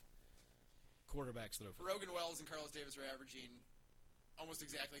 5 quarterbacks throw for. Rogan Wells and Carlos Davis are averaging almost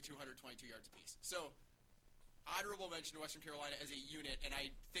exactly 222 yards apiece. So, honorable mention to Western Carolina as a unit, and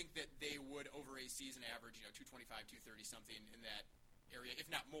I think that they would, over a season average, 225, 230, something in that area, if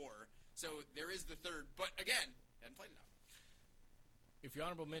not more. So, there is the third, but again, hadn't played enough. If you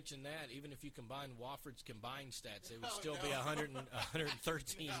honorable mention that, even if you combine Wofford's combined stats, it would Oh, still no. be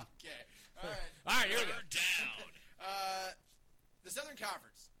 113. Okay. All right. All right, here we go. Third down. The Southern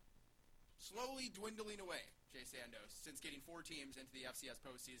Conference, slowly dwindling away, Jay Sandos, since getting 4 teams into the FCS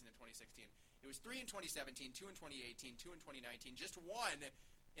postseason in 2016. It was 3 in 2017, 2 in 2018, 2 in 2019, just 1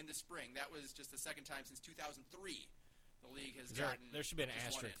 in the spring. That was just the second time since 2003 the league has gotten. There should be an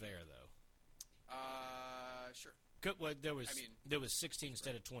just 1 asterisk in. there, though. Sure. Well, there was I mean, 16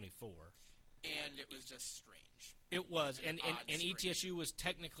 instead of 24. And it was just strange. It was, and odd string. ETSU was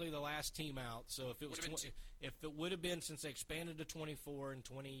technically the last team out. So if it was Would've been if it would have been, since they expanded to 24 in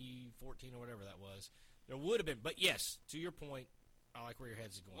 2014 or whatever that was, there would have been. But yes, to your point, I like where your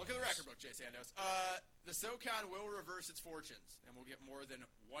head's going. Look on at the this. record book, Jay Sandos. The SoCon will reverse its fortunes, and we'll get more than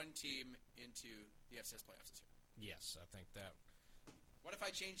 1 team into the FCS playoffs this year. Yes, I think that. What if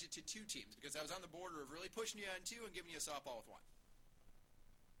I changed it to 2 teams? Because I was on the border of really pushing you on 2 and giving you a softball with 1.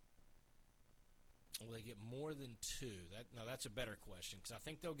 Will they get more than 2? That's a better question, because I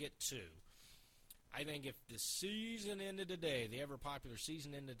think they'll get 2. I think if the season ended today, the ever-popular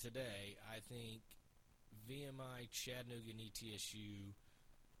season ended today, I think VMI, Chattanooga, and ETSU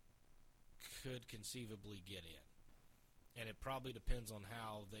could conceivably get in. And it probably depends on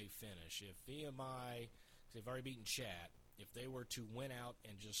how they finish. If VMI, they've already beaten Chat, if they were to win out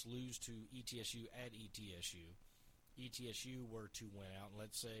and just lose to ETSU at ETSU were to win out, and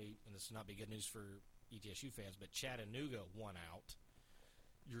let's say, and this will not be good news for ETSU fans, but Chattanooga won out,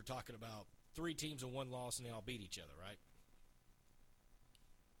 you're talking about 3 teams and 1 loss, and they all beat each other, right?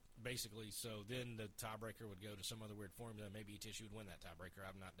 Basically, so then the tiebreaker would go to some other weird formula. Maybe ETSU would win that tiebreaker.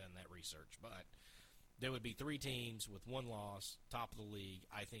 I've not done that research, but there would be 3 teams with 1 loss, top of the league.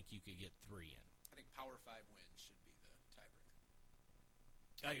 I think you could get 3 in. I think Power 5 wins should be the tiebreaker.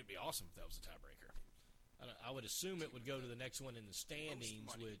 I think it'd be awesome if that was a tiebreaker. I would assume it would go to the next one in the standings,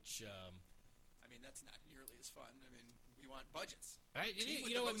 money. which I mean, that's not nearly as fun. I mean, we want budgets. you Team with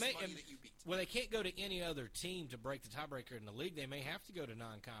know, the it most may, money that you beat. well, they can't go to any other team to break the tiebreaker in the league. They may have to go to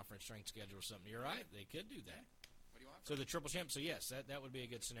non-conference strength schedule or something. You're right; they could do that. What do you want? So the triple champ. So yes, that would be a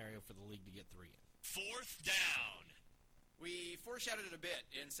good scenario for the league to get 3 in. Fourth down. We foreshadowed it a bit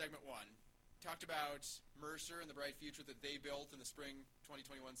in segment 1. Talked about Mercer and the bright future that they built in the spring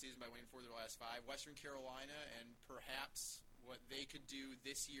 2021 season by winning 4 of their last 5. Western Carolina and perhaps what they could do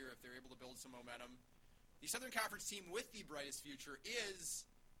this year if they're able to build some momentum. The Southern Conference team with the brightest future is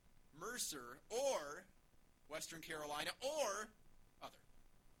Mercer or Western Carolina or other.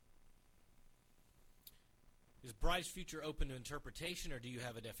 Is brightest future open to interpretation, or do you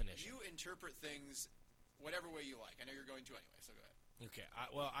have a definition? You interpret things whatever way you like. I know you're going to anyway, so go ahead. Okay.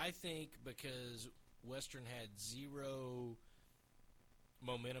 I think because Western had 0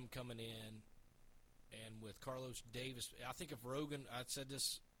 momentum coming in, and with Carlos Davis, I think if Rogan, I said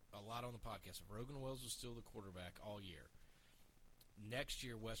this a lot on the podcast, if Rogan Wells was still the quarterback all year, next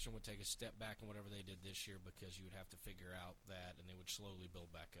year Western would take a step back in whatever they did this year, because you would have to figure out that, and they would slowly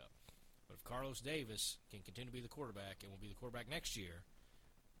build back up. But if Carlos Davis can continue to be the quarterback and will be the quarterback next year,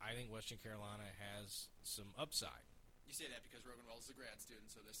 I think Western Carolina has some upside. You say that because Rogan Wells is a grad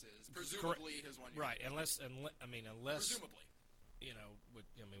student, so this is presumably his 1 year. Right, unless Presumably.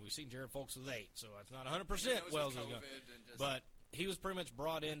 we've seen Jared Folks with 8, so it's not 100% Who knows Wells with is going. COVID and just- But he was pretty much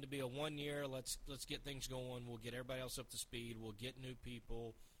brought in to be a 1 year. Let's get things going. We'll get everybody else up to speed. We'll get new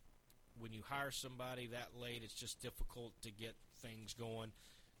people. When you hire somebody that late, it's just difficult to get things going.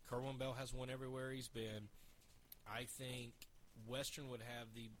 Kerwin Bell has won everywhere he's been. I think Western would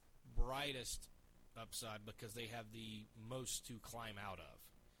have the brightest upside because they have the most to climb out of.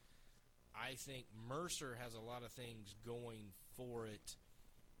 I think Mercer has a lot of things going for it,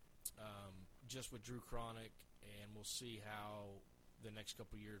 just with Drew Cronick, and we'll see how the next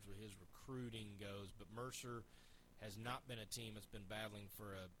couple of years with his recruiting goes. But Mercer has not been a team that's been battling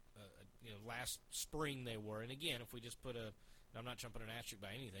for last spring they were. And again, if we just put I'm not jumping an asterisk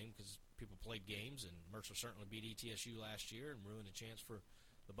by anything because people played games, and Mercer certainly beat ETSU last year and ruined a chance for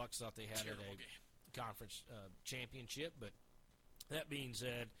the Bucks. Thought they had Terrible a game. conference championship. But that being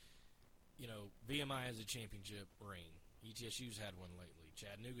said, VMI has a championship ring. ETSU's had one lately.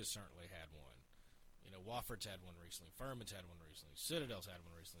 Chattanooga's certainly had one. Wofford's had one recently. Furman's had one recently. Citadel's had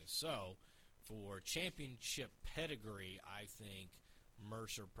one recently. So, for championship pedigree, I think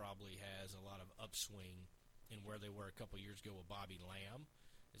Mercer probably has a lot of upswing in where they were a couple years ago with Bobby Lamb.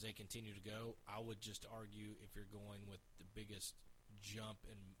 As they continue to go, I would just argue if you're going with the biggest jump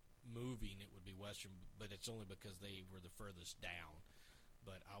in moving, it would be Western, but it's only because they were the furthest down.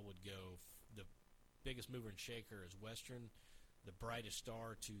 But I would go the biggest mover and shaker is Western. The brightest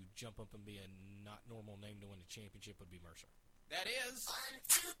star to jump up and be a not normal name to win a championship would be Mercer. That is 1,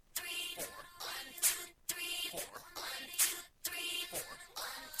 2, 3, 4. 1, 2, 3, 4. 1, 2, 3, 4. 1,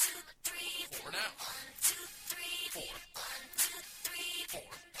 2, 3, 4 now. 1, 2, 3, 4. 1, 2, 3, 4.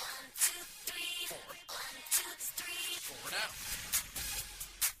 1, 2, 3, 4. 1, 2, 3, 4 now.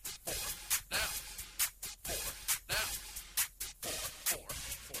 4 now. 4 now. 4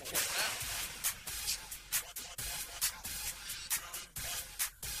 now.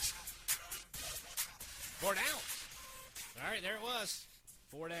 4 downs. All right, there it was.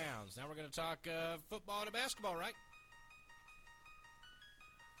 4 downs. Now we're going to talk football to basketball, right?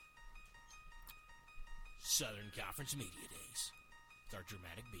 Southern Conference Media Days. It's our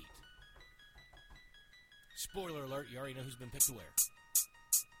dramatic beat. Spoiler alert, you already know who's been picked to wear.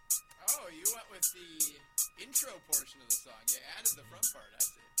 Oh, you went with the intro portion of the song. You added the front part, I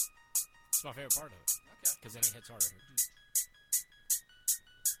see. It's my favorite part of it. Okay. Because then it hits harder.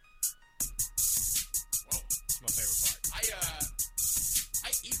 Whoa. It's my favorite part.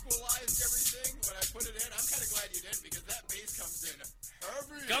 I equalized everything when I put it in. I'm kind of glad you did because that bass comes in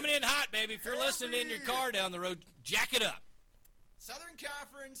heavy. Coming in hot, baby. If you're listening in your car down the road, jack it up. Southern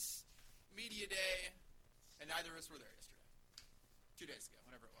Conference Media Day, and neither of us were there yesterday. 2 days ago,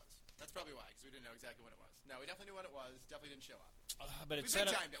 whenever it was. That's probably why, because we didn't know exactly when it was. No, we definitely knew when it was. Definitely didn't show up. But We it's set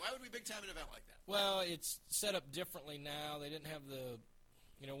up. big-timed it. Why would we big-time an event like that? Well, it's set up differently now. They didn't have the,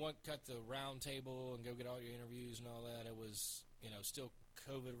 one cut the round table and go get all your interviews and all that. It was, still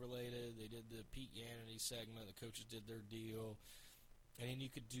COVID related. They did the Pete Yannity segment. The coaches did their deal. And then you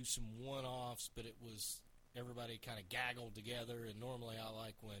could do some one-offs, but it was everybody kind of gaggled together. And normally I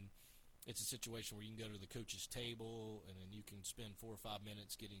like when it's a situation where you can go to the coach's table and then you can spend 4 or 5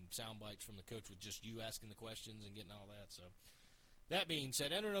 minutes getting sound bites from the coach with just you asking the questions and getting all that. So that being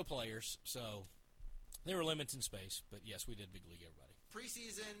said, and there are no players, so they were limited in space. But, yes, we did big league everybody.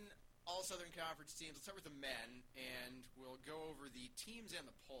 Preseason, all Southern Conference teams. Let's start with the men, and we'll go over the teams and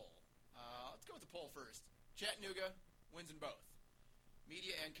the poll. Let's go with the poll first. Chattanooga wins in both.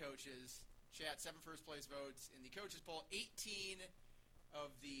 Media and coaches. Chat, 7 first-place votes. In the coaches poll, 18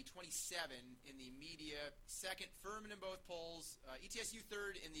 of the 27 in the media. Second, Furman in both polls. ETSU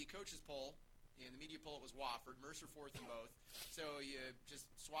third in the coaches poll. In the media poll, it was Wofford. Mercer fourth in both. So you just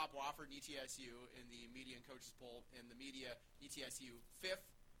swap Wofford and ETSU in the media and coaches poll. In the media, ETSU fifth,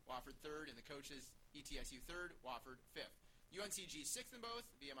 Wofford third. In the coaches, ETSU third, Wofford fifth. UNCG sixth in both.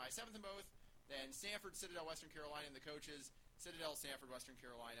 VMI seventh in both. Then Stanford, Citadel, Western Carolina in the coaches. Citadel, Stanford, Western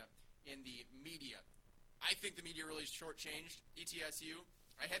Carolina in the media. I think the media really shortchanged ETSU.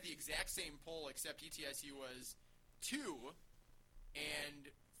 I had the exact same poll, except ETSU was 2, and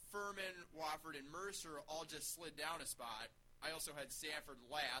Furman, Wofford, and Mercer all just slid down a spot. I also had Stanford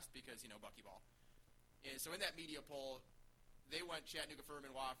last because, buckyball. And so in that media poll, they went Chattanooga,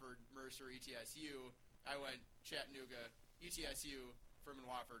 Furman, Wofford, Mercer, ETSU. I went Chattanooga, ETSU, Furman,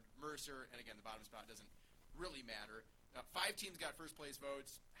 Wofford, Mercer, and again, the bottom spot doesn't really matter. 5 teams got first-place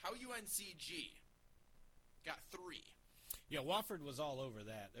votes. How UNCG got 3. Yeah, Wofford was all over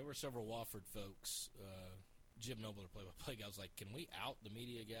that. There were several Wofford folks. Jim Noble, the play-by-play guy, was like, can we out the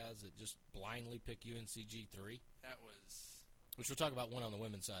media guys that just blindly pick UNCG 3? That was... Which we'll talk about one on the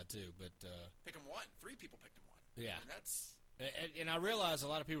women's side, too. But pick them 1. 3 people picked them 1. Yeah. And that's... And I realize a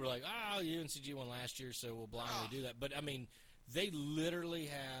lot of people are like, UNCG won last year, so we'll blindly do that. But, they literally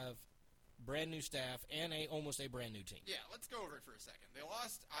have brand-new staff and almost a brand-new team. Yeah, let's go over it for a second. They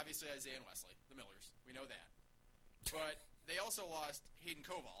lost, obviously, Isaiah and Wesley, the Millers. We know that. But they also lost Hayden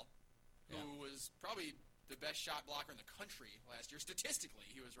Koval, who was probably the best shot blocker in the country last year. Statistically,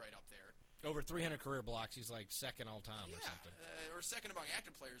 he was right up there. Over 300 career blocks. He's like second all-time or something. Or second among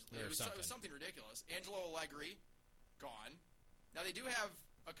active players. It was something ridiculous. Angelo Allegri, gone. Now, they do have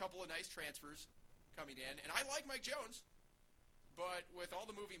a couple of nice transfers coming in. And I like Mike Jones. But with all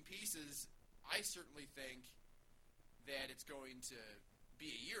the moving pieces, I certainly think that it's going to be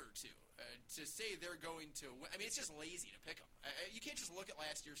a year or two. To say they're going to win, it's just lazy to pick them. You can't just look at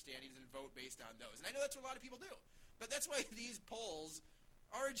last year's standings and vote based on those. And I know that's what a lot of people do. But that's why these polls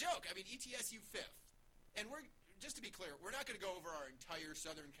are a joke. ETSU 5th. And just to be clear, we're not going to go over our entire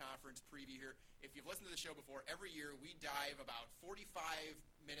Southern Conference preview here. If you've listened to the show before, every year we dive about 45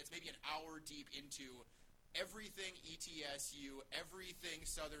 minutes, maybe an hour deep into everything ETSU, everything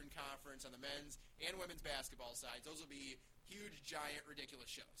Southern Conference on the men's and women's basketball sides. Those will be huge, giant,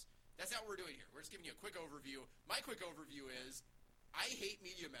 ridiculous shows. That's not what we're doing here. We're just giving you a quick overview. My quick overview is I hate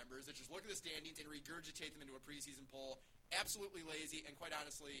media members that just look at the standings and regurgitate them into a preseason poll. Absolutely lazy, and quite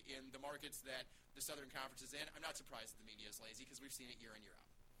honestly, in the markets that the Southern Conference is in, I'm not surprised that the media is lazy because we've seen it year in, year out.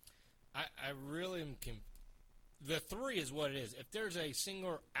 I really am the 3 is what it is. If there's a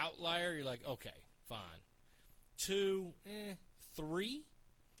single outlier, you're like, okay, fine. 2, 3,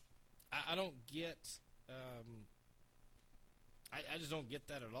 I don't get. I just don't get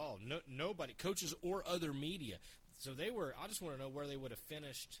that at all. Nobody, coaches or other media. So they were. I just want to know where they would have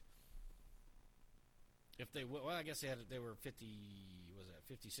finished. If they well, I guess they were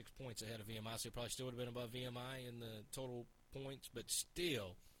 56 points ahead of VMI. So they probably still would have been above VMI in the total points. But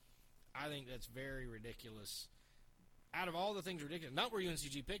still, I think that's very ridiculous. Out of all the things ridiculous, not where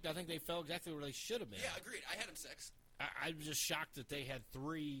UNCG picked, I think they fell exactly where they should have been. Yeah, agreed. I had them 6. I'm just shocked that they had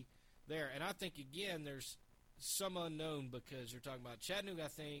 3 there. And I think, again, there's some unknown because you're talking about Chattanooga, I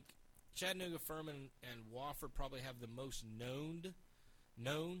think. Chattanooga, Furman, and Wofford probably have the most known,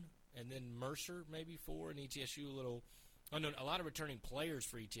 and then Mercer maybe 4, and ETSU a little unknown. A lot of returning players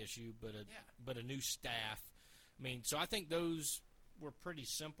for ETSU, but a new staff. I mean, so I think those were pretty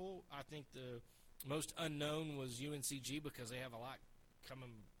simple. I think the most unknown was UNCG because they have a lot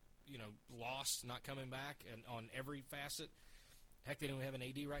coming, lost, not coming back, and on every facet. Heck, they don't have an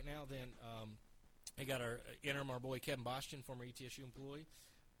AD right now. Then they got our interim, our boy Kevin Bostian, former ETSU employee.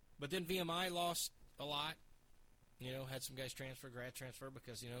 But then VMI lost a lot. Had some guys grad transfer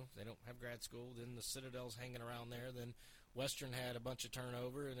because, they don't have grad school. Then the Citadel's hanging around there. Then Western had a bunch of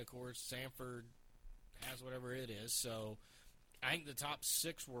turnover. And, of course, Sanford has whatever it is. So I think the top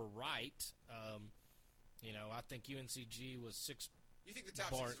 6 were right. I think UNCG was 6. You think the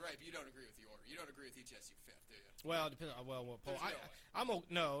top 6 is right, but you don't agree with the order. You don't agree with ETSU 5th, do you? Well, it depends on what poll.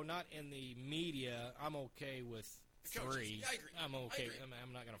 No, not in the media. I'm okay with 3. Yeah, I agree. I'm okay.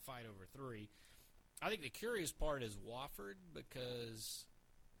 I'm not going to fight over 3. I think the curious part is Wofford because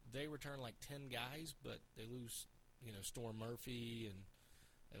they return like 10 guys, but they lose, Storm Murphy, and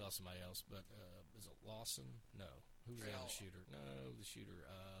they lost somebody else. But is it Lawson? No. Who's the other shooter? No, the shooter.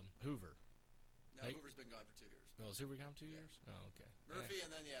 Hoover. No, Hoover's been gone for 2 years. Oh, has Hoover gone 2 years? Oh, okay. Murphy, and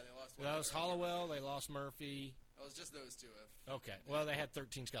then, they lost one. That was Hollowell. They lost Murphy. It was just those 2. Okay. Well, they had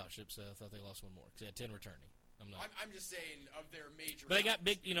 13 scholarships, so I thought they lost one more because they had 10 returning. I'm just saying of their major. But they got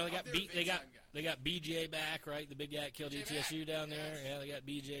big. They got BJ back, right? The big guy that killed ETSU down there. Yeah, they got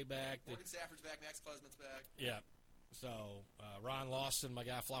BJ back. Morgan Stafford's back. Max Klesman's back. Yeah. So Ron Lawson, my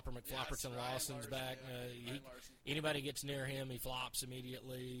guy Flopper McFlopperton Lawson's back. Anybody gets near him, he flops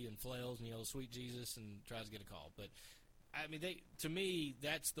immediately and flails and yells "Sweet Jesus" and tries to get a call. But I mean, to me,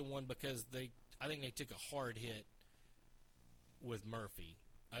 that's the one because I think they took a hard hit with Murphy.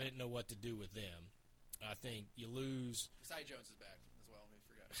 I didn't know what to do with them. I think you lose. Cy Jones is back as well. We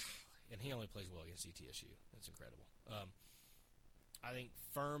forgot. And he only plays well against ETSU. That's incredible. I think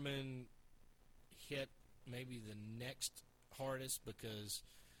Furman hit maybe the next hardest because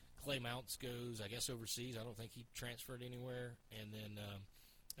Clay Mounts goes, I guess, overseas. I don't think he transferred anywhere. And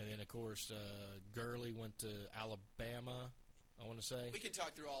then of course, Gurley went to Alabama, I want to say. We can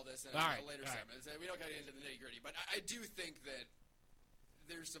talk through all this in a later segment. We don't get into the nitty-gritty. But I do think that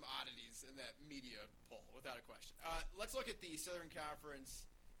there's some oddities in that media poll, without a question. Let's look at the Southern Conference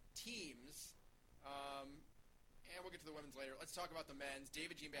teams, and we'll get to the women's later. Let's talk about the men's.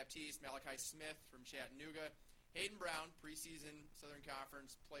 David Jean-Baptiste, Malachi Smith from Chattanooga, Hayden Brown, preseason Southern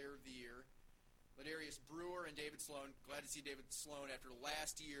Conference Player of the Year, Ladarius Brewer and David Sloan. Glad to see David Sloan after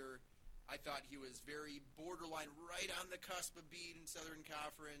last year. I thought he was very borderline, right on the cusp of being in Southern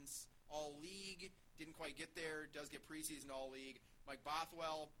Conference All-League. Didn't quite get there. Does get preseason All-League. Mike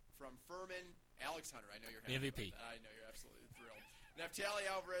Bothwell from Furman. Alex Hunter, I know you're happy MVP. I know you're absolutely thrilled. Neftali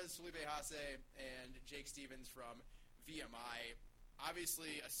Alvarez, Felipe Hasse, and Jake Stevens from VMI.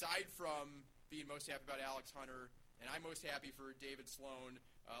 Obviously, aside from being most happy about Alex Hunter, and I'm most happy for David Sloan,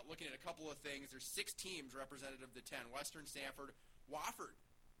 looking at a couple of things, there's 6 teams represented of the 10. Western, Stanford, Wofford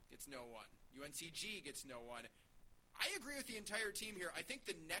gets no one. UNCG gets no one. I agree with the entire team here. I think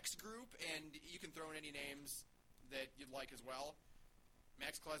the next group, and you can throw in any names that you'd like as well,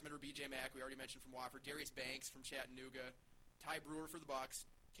 Max Klesman or BJ Mack, we already mentioned from Wofford, Darius Banks from Chattanooga, Ty Brewer for the Bucks,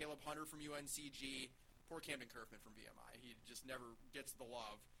 Caleb Hunter from UNCG, poor Camden Kerfman from VMI. He just never gets the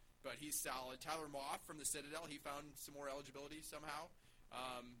love, but he's solid. Tyler Moff from the Citadel, he found some more eligibility somehow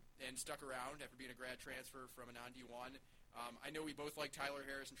and stuck around after being a grad transfer from a non-D1. I know we both like Tyler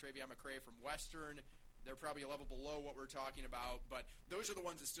Harris and Travion McCray from Western. They're probably a level below what we're talking about, but those are the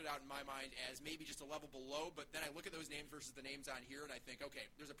ones that stood out in my mind as maybe just a level below. But then I look at those names versus the names on here, and I think, okay,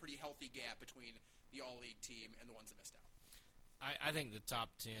 there's a pretty healthy gap between the All-League team and the ones that missed out. I think the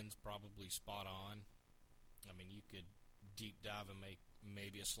top 10's probably spot on. I mean, you could deep dive and make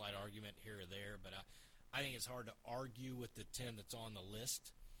maybe a slight argument here or there, but I think it's hard to argue with the 10 that's on the list.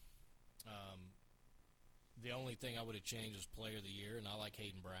 The only thing I would have changed was Player of the Year, and I like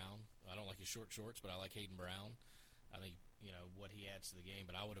Hayden Brown. I don't like his short shorts, but I like Hayden Brown. I think, what he adds to the game,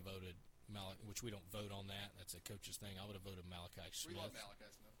 but I would have voted which we don't vote on that. That's a coach's thing. I would have voted Malachi Smith. We love Malachi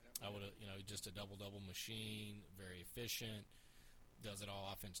Smith. Yeah. I would have, just a double-double machine, very efficient, does it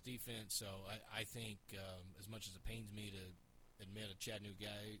all offense, defense. So I think as much as it pains me to admit a Chattanooga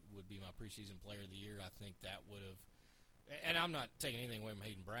guy would be my preseason Player of the Year, I think that would have – and I'm not taking anything away from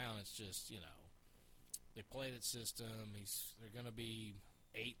Hayden Brown. It's just, they play that system. They're going to be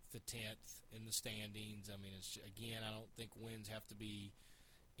 8th to 10th in the standings. I mean, I don't think wins have to be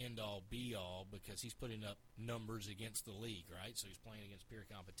end-all, be-all because he's putting up numbers against the league, right? So he's playing against peer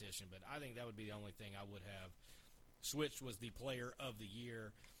competition. But I think that would be the only thing I would have switched was the Player of the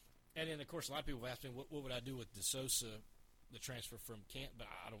Year. And then, of course, a lot of people have asked me, what would I do with DeSosa, the transfer from Kent? But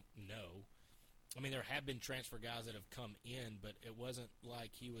I don't know. I mean, there have been transfer guys that have come in, but it wasn't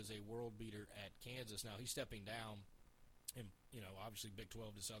like he was a world beater at Kansas. Now, he's stepping down, and obviously Big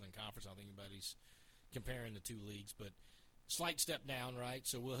 12 to Southern Conference. I don't think anybody's comparing the two leagues, but slight step down, right?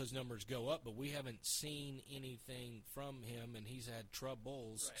 So will his numbers go up? But we haven't seen anything from him, and he's had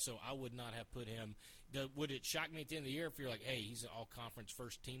troubles, right. So I would not have put him. Would it shock me at the end of the year if you're like, hey, he's an all-conference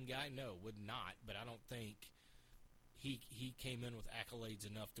first-team guy? No, would not, but I don't think he came in with accolades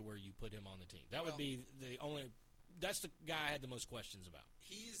enough to where you put him on the team. That would be the only – that's the guy I had the most questions about.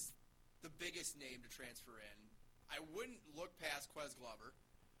 He's the biggest name to transfer in. I wouldn't look past Quez Glover.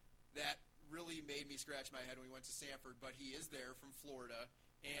 That really made me scratch my head when we went to Sanford, but he is there from Florida,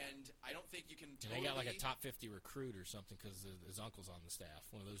 and I don't think you can totally – And they got like a top 50 recruit or something because his uncle's on the staff,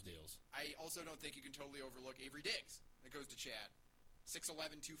 one of those deals. I also don't think you can totally overlook Avery Diggs that goes to Chad.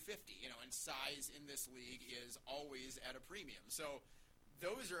 6'11", 250, and size in this league is always at a premium. So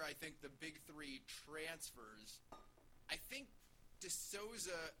those are, I think, the big three transfers. I think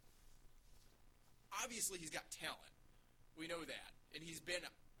DeSouza, obviously he's got talent. We know that. And he's been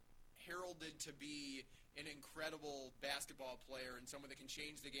heralded to be an incredible basketball player and someone that can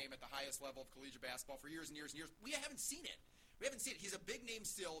change the game at the highest level of collegiate basketball for years and years and years. We haven't seen it. He's a big name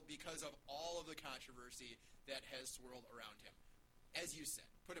still because of all of the controversy that has swirled around him. As you said,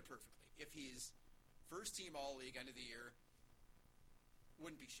 put it perfectly, if he's first-team All-League end of the year,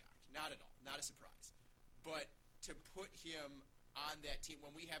 wouldn't be shocked. Not at all. Not a surprise. But to put him on that team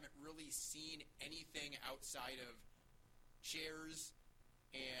when we haven't really seen anything outside of shares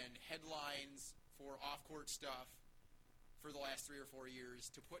and headlines for off-court stuff for the last 3 or 4 years,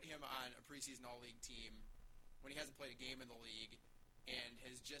 to put him on a preseason All-League team when he hasn't played a game in the league and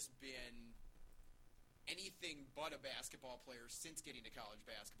has just been anything but a basketball player since getting to college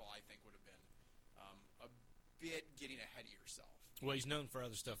basketball, I think would have been a bit getting ahead of yourself. Well, he's known for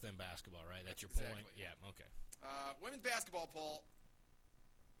other stuff than basketball, right? That's your Exactly. point? Yeah, okay. Women's basketball poll,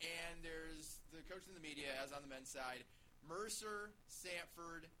 and there's the coach in the media, as on the men's side. Mercer,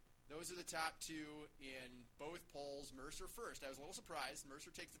 Sanford, those are the top two in both polls. Mercer first. I was a little surprised. Mercer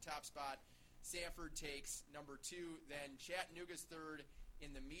takes the top spot. Sanford takes number 2. Then Chattanooga's third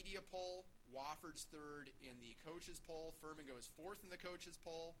in the media poll. Wofford's third in the coaches poll. Furman goes 4th in the coaches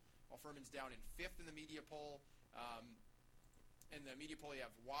poll, while Furman's down in 5th in the media poll. In the media poll, you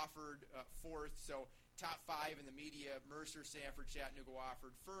have Wofford 4th. So top 5 in the media: Mercer, Sanford, Chattanooga,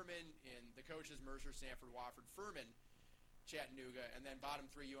 Wofford, Furman. In the coaches, Mercer, Sanford, Wofford, Furman, Chattanooga. And then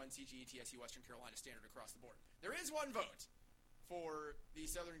bottom 3, UNCG, ETSU, Western Carolina, standard across the board. There is one vote for the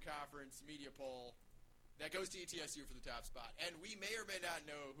Southern Conference media poll that goes to ETSU for the top spot. And we may or may not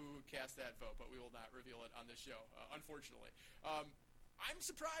know who cast that vote, but we will not reveal it on this show, unfortunately. I'm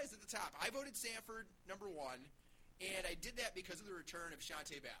surprised at the top. I voted Sanford number 1, and I did that because of the return of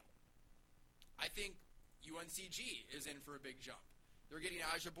Shante Battle. I think UNCG is in for a big jump. They're getting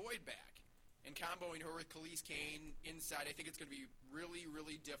Aja Boyd back and comboing her with Khalees Kane inside. I think it's going to be really,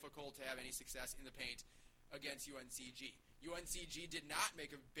 really difficult to have any success in the paint against UNCG. UNCG did not make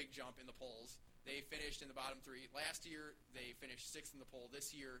a big jump in the polls. They finished in the bottom 3 last year. They finished 6th in the poll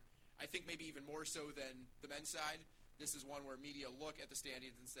this year. I think maybe even more so than the men's side. This is one where media look at the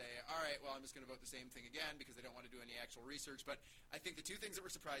standings and say, all right, well, I'm just going to vote the same thing again because they don't want to do any actual research. But I think the two things that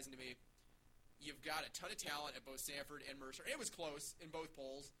were surprising to me, you've got a ton of talent at both Sanford and Mercer. And it was close in both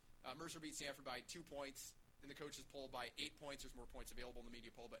polls. Mercer beat Sanford by 2 points. In the coaches poll by 8 points. There's more points available in the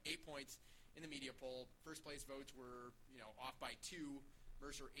media poll, but 8 points. in the media poll. First place votes were, off by 2.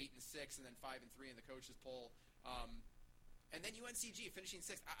 Mercer 8 and 6, and then 5 and 3 in the coaches poll. And then UNCG finishing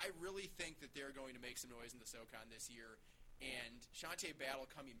 6th. I really think that they're going to make some noise in the SoCon this year. And Shante Battle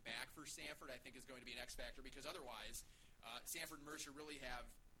coming back for Sanford, I think, is going to be an X factor, because otherwise, Sanford and Mercer really have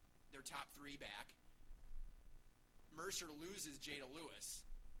their top 3 back. Mercer loses Jada Lewis,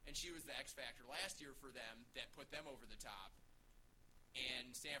 and she was the X factor last year for them that put them over the top.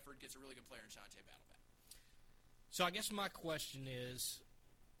 And Sanford gets a really good player in Shante Battle back. So I guess my question is,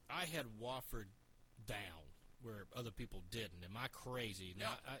 I had Wofford down where other people didn't. Am I crazy?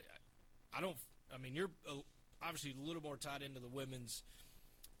 Now, I don't. I mean, you're obviously a little more tied into the women's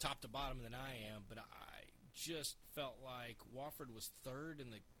top to bottom than I am, but I just felt like Wofford was 3rd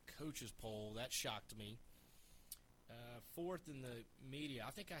in the coaches poll. That shocked me. 4th in the media.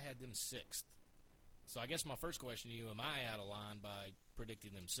 I think I had them 6th. So I guess my first question to you, am I out of line by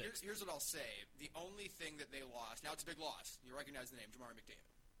predicting them 6th? Here's what I'll say. The only thing that they lost, now it's a big loss. You recognize the name, Jamari McDavid.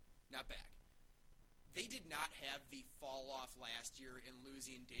 Not back. They did not have the fall-off last year in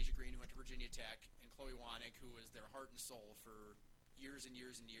losing Deja Green, who went to Virginia Tech, and Chloe Wanek, who was their heart and soul for years and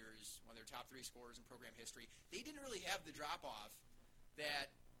years and years, one of their top 3 scorers in program history. They didn't really have the drop-off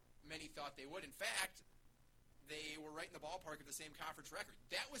that many thought they would. In fact, they were right in the ballpark of the same conference record.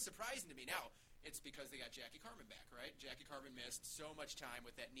 That was surprising to me. Now, it's because they got Jackie Carman back, right? Jackie Carman missed so much time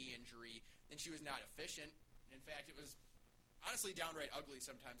with that knee injury, and she was not efficient. In fact, it was honestly downright ugly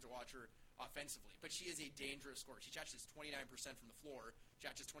sometimes to watch her offensively. But she is a dangerous scorer. She shot just 29% from the floor,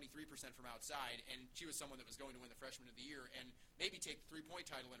 shot just 23% from outside, and she was someone that was going to win the Freshman of the Year and maybe take the 3-point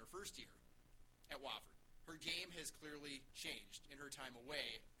title in her first year at Wofford. Her game has clearly changed in her time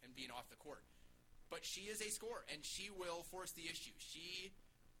away and being off the court. But she is a scorer, and she will force the issue. She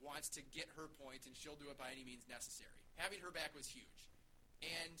wants to get her points, and she'll do it by any means necessary. Having her back was huge.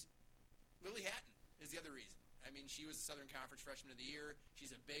 And Lily Hatton is the other reason. I mean, she was the Southern Conference Freshman of the Year.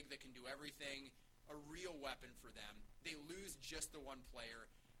 She's a big that can do everything, a real weapon for them. They lose just the one player.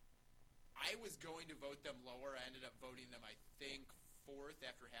 I was going to vote them lower. I ended up voting them, I think, 4th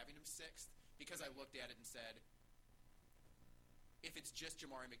after having them 6th, because I looked at it and said, if it's just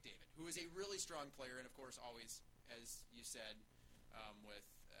Jamari McDavid, who is a really strong player, and of course always, as you said, with,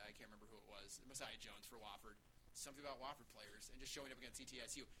 I can't remember who it was, Messiah Jones for Wofford, something about Wofford players, and just showing up against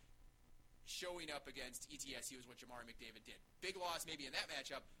ETSU. Showing up against ETSU is what Jamari McDavid did. Big loss maybe in that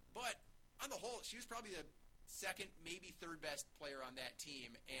matchup, but on the whole, she was probably the 2nd, maybe 3rd best player on that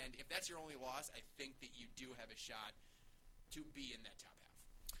team, and if that's your only loss, I think that you do have a shot to be in that top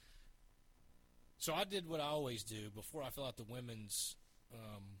half. So I did what I always do. Before I fill out the women's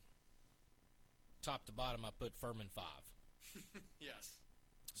top to bottom, I put Furman 5. Yes.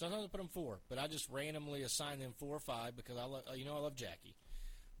 Sometimes I put them 4, but I just randomly assign them 4 or 5 because I love Jackie.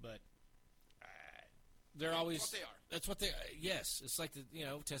 But they're always That's what they are. That's what they. Yes, it's like the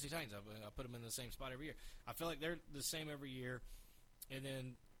Tennessee Titans. I put them in the same spot every year. I feel like they're the same every year. And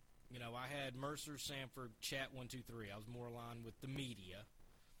then I had Mercer, Sanford, Chat 1, 2, 3. I was more aligned with the media.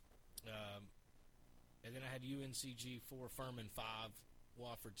 And then I had UNCG 4, Furman 5,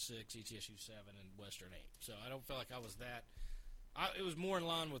 Wofford 6, ETSU 7, and Western 8. So I don't feel like I was that. It was more in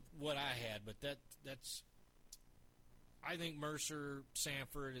line with what I had, but that's. I think Mercer,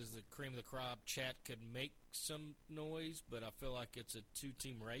 Sanford is the cream of the crop. Chat could make some noise, but I feel like it's a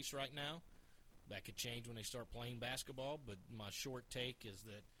 2-team race right now. That could change when they start playing basketball, but my short take is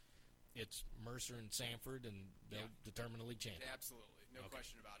that it's Mercer and Sanford, and they'll determine the league champion. Absolutely. No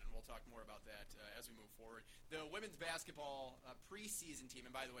question about it, and we'll talk more about that as we move forward. The women's basketball preseason team,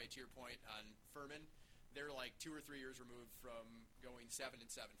 and by the way, to your point on Furman, they're like 2 or 3 years removed from going 7-7,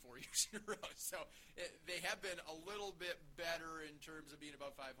 4 years in a row. So they have been a little bit better in terms of being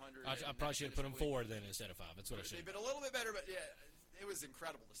above 500. I probably should have put them 4 then instead of 5. That's what I should. They've been a little bit better, but yeah, it was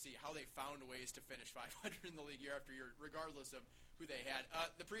incredible to see how they found ways to finish 500 in the league year after year, regardless of who they had.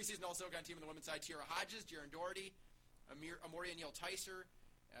 The preseason All-SoCon team on the women's side: Tiara Hodges, Jaron Doherty, Amoria Neal Ticer,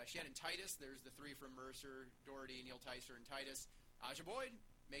 Shannon Titus. There's the 3 from Mercer: Doherty, Neal Ticer, and Titus. Aja Boyd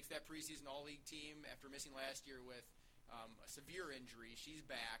makes that preseason All-League team after missing last year with a severe injury. She's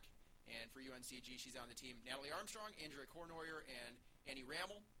back, and for UNCG, she's on the team. Natalie Armstrong, Andrea Kornhoyer, and Annie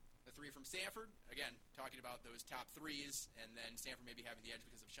Rammel, the 3 from Sanford. Again, talking about those top 3s, and then Sanford maybe having the edge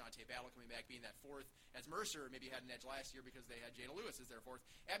because of Shante Battle coming back, being that 4th, as Mercer maybe had an edge last year because they had Jada Lewis as their 4th.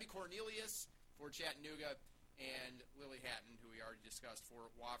 Abby Cornelius for Chattanooga, and Lily Hatton, who we already discussed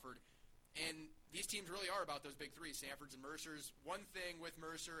for Wofford. And these teams really are about those big 3, Sanford's and Mercer's. One thing with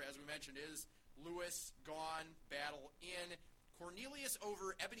Mercer, as we mentioned, is Lewis gone, Battle in. Cornelius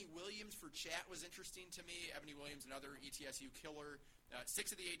over Ebony Williams for Chat was interesting to me. Ebony Williams, another ETSU killer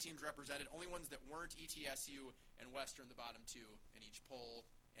 6 of the 8 teams represented. Only ones that weren't, ETSU and Western, the bottom 2 in each poll.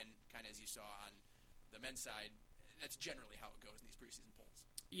 And kind of as you saw on the men's side, that's generally how it goes in these preseason polls.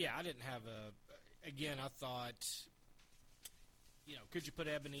 Yeah, I didn't have again, I thought, could you put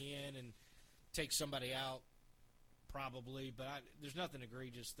Ebony in and take somebody out? Probably, but there's nothing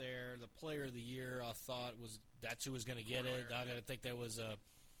egregious there. The player of the year, I thought, that's who was going to get it. I didn't think that was a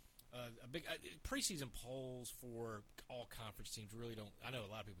big preseason polls for all conference teams really don't. I know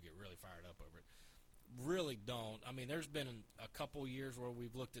a lot of people get really fired up over it. Really don't. I mean, there's been a couple years where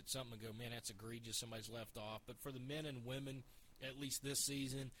we've looked at something and go, man, that's egregious. Somebody's left off. But for the men and women, at least this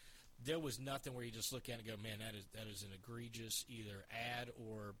season, there was nothing where you just look at it and go, man, that is an egregious either ad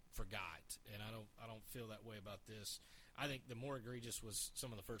or forgot. And I don't feel that way about this. I think the more egregious was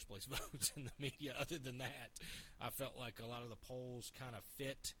some of the first place votes in the media. Other than that, I felt like a lot of the polls kind of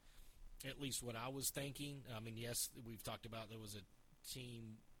fit at least what I was thinking. I mean, yes, we've talked about there was a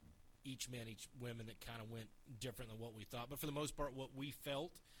team, each men, each women, that kind of went different than what we thought. But for the most part, what we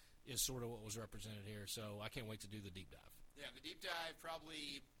felt is sort of what was represented here. So I can't wait to do the deep dive. Yeah, the deep dive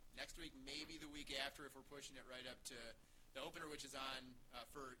probably next week, maybe the week after, if we're pushing it right up to the opener, which is on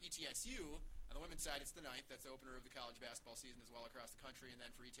for ETSU. On the women's side, it's the 9th. That's the opener of the college basketball season as well across the country. And then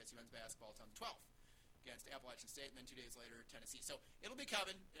for ETSU men's basketball, it's on the 12th against Appalachian State, and then 2 days later, Tennessee. So it'll be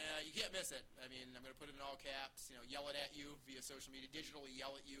coming. You can't miss it. I mean, I'm going to put it in all caps, yell it at you via social media, digitally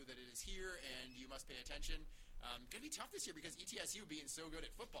yell at you that it is here, and you must pay attention. Going to be tough this year because ETSU being so good at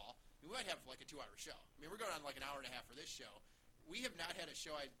football, we might have like a 2-hour show. I mean, we're going on like an hour and a half for this show. We have not had a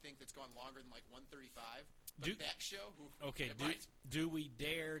show, I think, that's gone longer than like 1:35. But that show, do we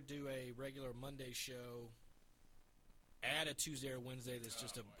dare do a regular Monday show? Add a Tuesday or Wednesday that's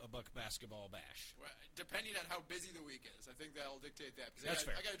just a Buck basketball bash. Well, depending on how busy the week is, I think that'll dictate that. That's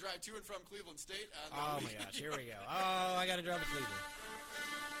fair. I got to drive to and from Cleveland State. Oh my gosh, here we go. Oh, I got to drive to Cleveland.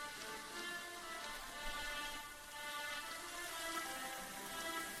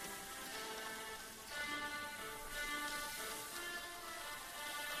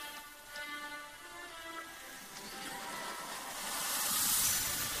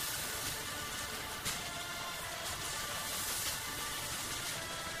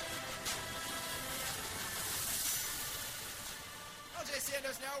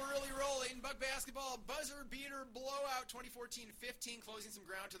 Sandos, now we're really rolling. Buck basketball buzzer beater blowout 2014-15, closing some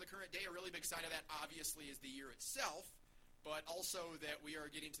ground to the current day. A really big sign of that, obviously, is the year itself, but also that we are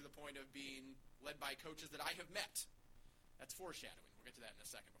getting to the point of being led by coaches that I have met. That's foreshadowing. We'll get to that in a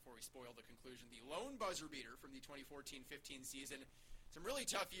second before we spoil the conclusion. The lone buzzer beater from the 2014-15 season. Some really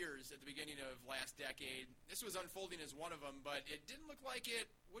tough years at the beginning of last decade. This was unfolding as one of them, but it didn't look like it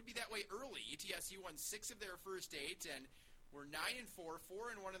would be that way early. ETSU won 6 of their first 8, and we're 9-4,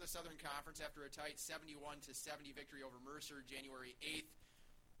 4-1 in the Southern Conference after a tight 71-70 victory over Mercer January 8th.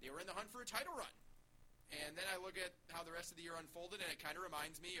 They were in the hunt for a title run. And then I look at how the rest of the year unfolded, and it kind of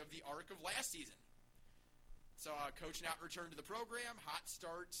reminds me of the arc of last season. Saw Coach not return to the program, hot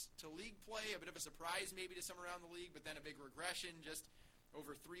starts to league play, a bit of a surprise maybe to some around the league, but then a big regression just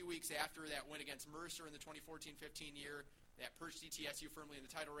over 3 weeks after that win against Mercer in the 2014-15 year. That perched ETSU firmly in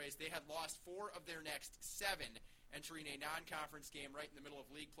the title race. They had lost 4 of their next 7, entering a non-conference game right in the middle of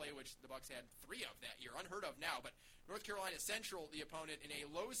league play, which the Bucks had 3 of that year. Unheard of now, but North Carolina Central, the opponent, in a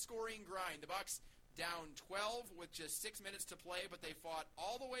low-scoring grind. The Bucks down 12 with just 6 minutes to play, but they fought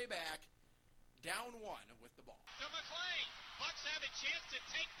all the way back, down 1 with the ball. To McClain. Bucks have a chance to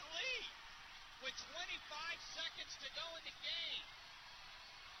take the lead with 25 seconds to go in the game.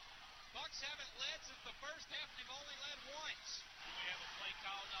 Bucks haven't led since the first half, and they've only led once. We have a play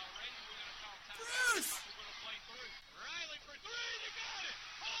called already. We're going to call time. Bruce! We're going to play through. Riley for 3. They got it.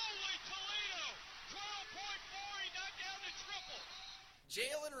 Holy Toledo. 12.4. He knocked down the triple.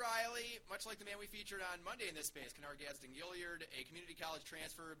 Jalen Riley, much like the man we featured on Monday in this space, Kennard Gadsden Gilliard, a community college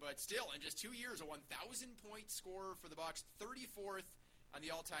transfer, but still, in just 2 years, a 1,000-point scorer for the Bucks, 34th on the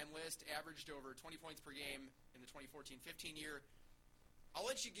all-time list, averaged over 20 points per game in the 2014-15 year. I'll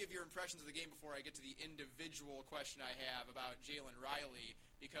let you give your impressions of the game before I get to the individual question I have about Jalen Riley,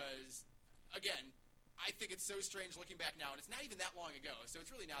 because, again, I think it's so strange looking back now, and it's not even that long ago, so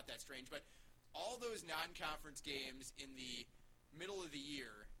it's really not that strange, but all those non-conference games in the middle of the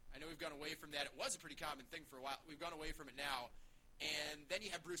year, I know we've gone away from that. It was a pretty common thing for a while. We've gone away from it now. And then you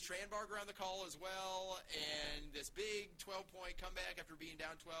have Bruce Tranbarger on the call as well, and this big 12-point comeback after being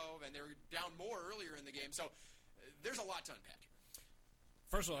down 12, and they were down more earlier in the game. So there's a lot to unpack.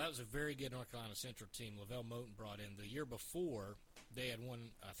 First of all, that was a very good North Carolina Central team Lavelle Moten brought in. The year before, they had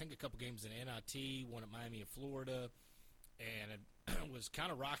won, I think, a couple games in NIT, one at Miami of Florida, and it was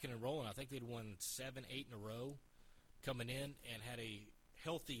kind of rocking and rolling. I think they'd won 7, 8 in a row. coming in and had a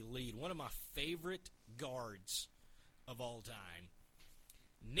healthy lead. One of my favorite guards of all time,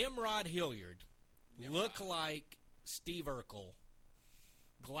 Nimrod Hilliard, looked like Steve Urkel.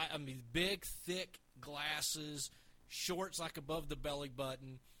 Big, thick glasses, shorts like above the belly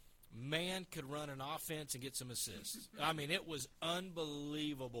button. Man could run an offense and get some assists. It was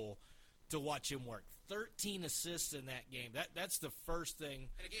unbelievable to watch him work. 13 assists in that game. That's the first thing.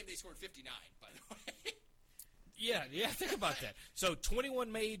 In a game they scored 59, by the way. Yeah, think about that. So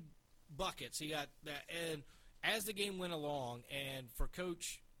 21 made buckets. He got that. And as the game went along, and for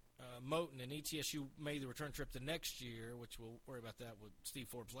Coach Moten and ETSU made the return trip the next year, which we'll worry about that with Steve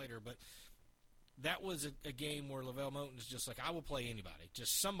Forbes later, but that was a game where LaVelle Moten is just like, I will play anybody.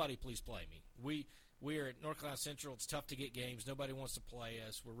 Just somebody please play me. We are at North Carolina Central. It's tough to get games. Nobody wants to play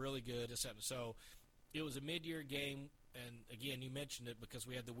us. We're really good. So it was a mid-year game, and, again, you mentioned it because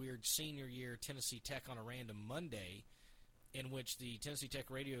we had the weird senior year Tennessee Tech on a random Monday in which the Tennessee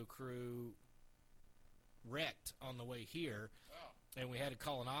Tech radio crew wrecked on the way here. And we had to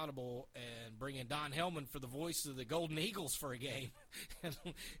call an audible and bring in Don Hellman for the voice of the Golden Eagles for a game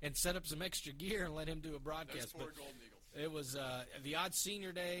and set up some extra gear and let him do a broadcast. Those poor Golden Eagles. It was the odd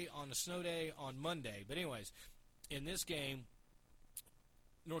senior day on a snow day on Monday. But anyways, in this game,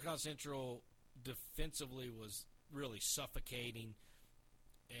 North Carolina Central defensively was really suffocating.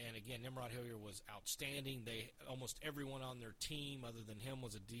 And, again, Nimrod Hilliard was outstanding. Almost everyone on their team other than him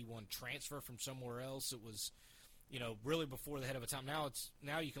was a D1 transfer from somewhere else. It was – really before the head of a time.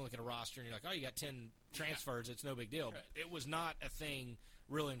 Now you can look at a roster and you're like, oh, you got 10 transfers. It's no big deal. Right. It was not a thing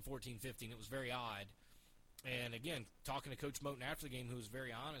really in 14-15. It was very odd. And, again, talking to Coach Moten after the game, who was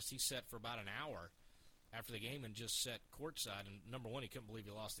very honest, he sat for about an hour after the game and just sat courtside. And, number one, he couldn't believe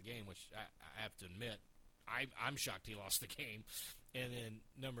he lost the game, which I have to admit, I'm shocked he lost the game. And then,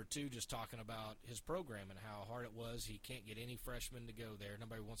 number two, just talking about his program and how hard it was. He can't get any freshmen to go there.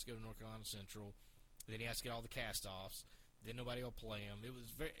 Nobody wants to go to North Carolina Central. Then he has to get all the cast-offs. Then nobody will play him. It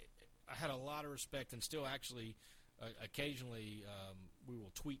was I had a lot of respect, and still actually occasionally we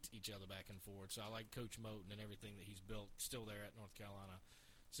will tweet each other back and forth. So I like Coach Moten and everything that he's built still there at North Carolina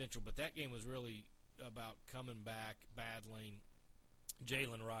Central. But that game was really about coming back, battling.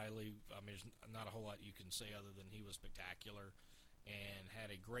 Jalen Riley, there's not a whole lot you can say other than he was spectacular and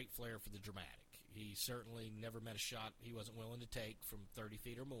had a great flair for the dramatic. He certainly never met a shot he wasn't willing to take from 30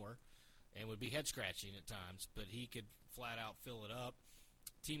 feet or more, and would be head-scratching at times, but he could flat-out fill it up.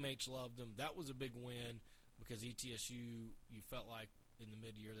 Teammates loved him. That was a big win because ETSU, you felt like in the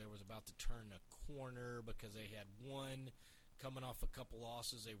mid-year they was about to turn a corner because they had one coming off a couple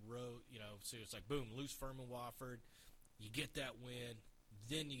losses. They wrote, so it's like, boom, lose Furman Wofford. You get that win.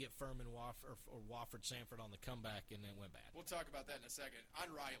 Then you get Furman Wofford or Wofford Sanford on the comeback, and then went bad. We'll talk about that in a second.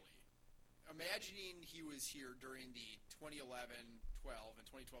 On Riley, imagining he was here during the 2011-12 and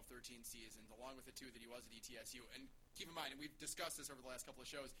 2012-13 seasons, along with the two that he was at ETSU. And keep in mind, and we've discussed this over the last couple of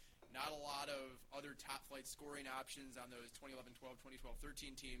shows, not a lot of other top-flight scoring options on those 2011-12,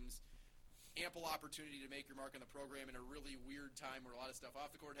 2012-13 teams. Ample opportunity to make your mark on the program in a really weird time where a lot of stuff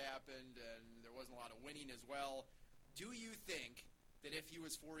off the court happened and there wasn't a lot of winning as well. Do you think that if he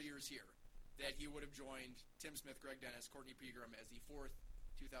was 4 years here, that he would have joined Tim Smith, Greg Dennis, Courtney Pegram as the fourth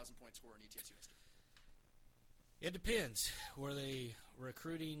 2,000-point scorer in ETSU history? It depends. Were they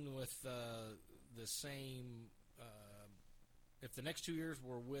recruiting with the same if the next 2 years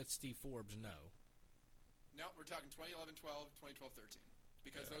were with Steve Forbes, no. No, we're talking 2011-12, 2012-13,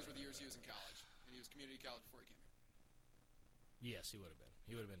 because those were the years he was in college, and he was community college before he came here. Yes, he would have been.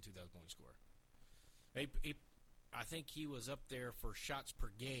 He would have been 2,000-point scorer. I think he was up there for shots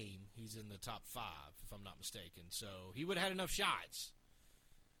per game. He's in the top 5, if I'm not mistaken. So he would have had enough shots.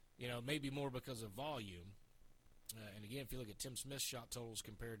 Maybe more because of volume. And again, if you look at Tim Smith's shot totals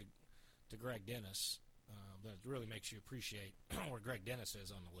compared to Greg Dennis, that really makes you appreciate where Greg Dennis is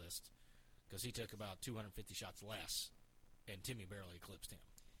on the list, because he took about 250 shots less, and Timmy barely eclipsed him.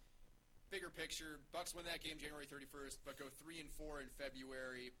 Bigger picture, Bucks win that game January 31st, but go 3-4 in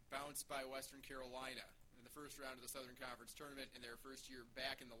February, bounced by Western Carolina in the first round of the Southern Conference Tournament in their first year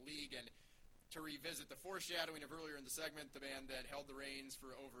back in the league. And to revisit the foreshadowing of earlier in the segment, the man that held the reins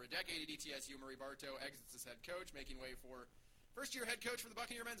for over a decade at ETSU, Murray Bartow, exits as head coach, making way for first-year head coach for the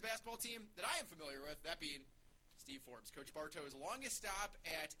Buccaneer men's basketball team that I am familiar with, that being Steve Forbes. Coach Bartow's longest stop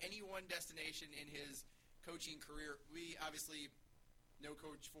at any one destination in his coaching career. We obviously know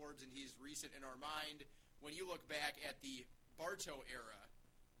Coach Forbes, and he's recent in our mind. When you look back at the Bartow era,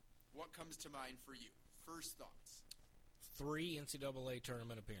 what comes to mind for you? First thoughts. 3 NCAA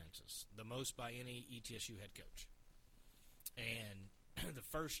tournament appearances, the most by any ETSU head coach. And the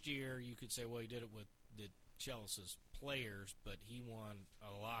first year, you could say, well, he did it with the Chelsea's players, but he won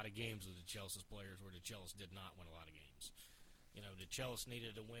a lot of games with the Chelsea players where the Chelsea did not win a lot of games. You know, the Chelsea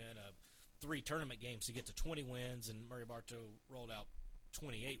needed to win 3 tournament games to get to 20 wins, and Murray Bartow rolled out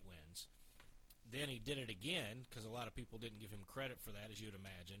 28 wins. Then he did it again because a lot of people didn't give him credit for that, as you'd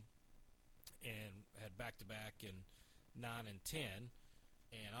imagine, and had back-to-back in 9 and 10.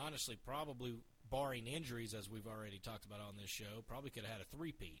 And honestly, probably barring injuries, as we've already talked about on this show, probably could have had a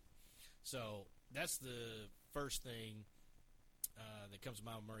three-peat. So that's the first thing that comes to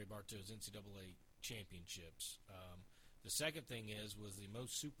mind with Murray Bartow's NCAA championships. The second thing was the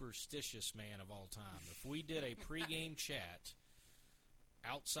most superstitious man of all time. If we did a pregame chat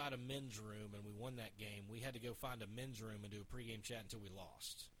outside a men's room and we won that game, we had to go find a men's room and do a pregame chat until we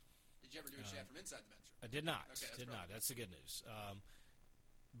lost. Did you ever do a chat from inside the men's room? I did not. Okay, That's the good news.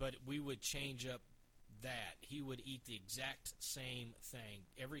 But we would change up that. He would eat the exact same thing.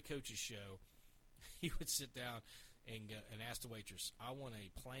 Every coach's show, he would sit down and ask the waitress, I want a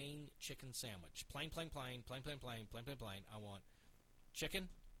plain chicken sandwich. Plain. I want chicken,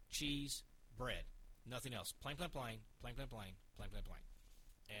 cheese, bread. Nothing else. Plain.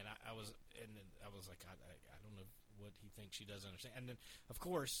 And I was like, I don't know what he thinks she doesn't understand. And then, of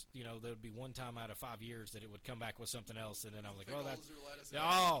course, you know, there would be one time out of 5 years that it would come back with something else, and then I was like,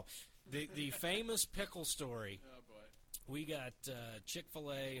 the famous pickle story. Oh, boy. We got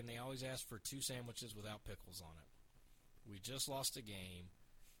Chick-fil-A, and they always ask for 2 sandwiches without pickles on it. We just lost a game.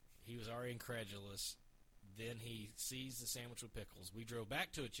 He was already incredulous. Then he sees the sandwich with pickles. We drove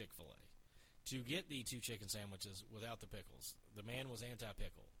back to a Chick-fil-A to get the 2 chicken sandwiches without the pickles. The man was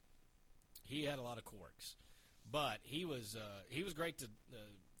anti-pickle. He had a lot of quirks. But he was great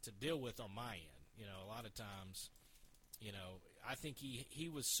to deal with on my end. You know, a lot of times, you know, I think he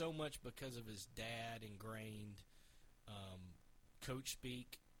was so much because of his dad ingrained coach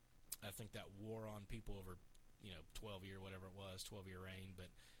speak. I think that wore on people over, you know, 12-year reign. But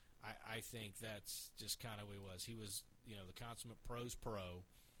I think that's just kind of who he was. He was, you know, the consummate pro's pro.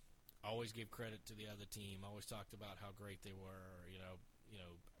 Always gave credit to the other team. Always talked about how great they were. You know.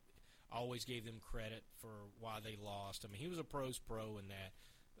 Always gave them credit for why they lost. I mean, he was a pro's pro in that.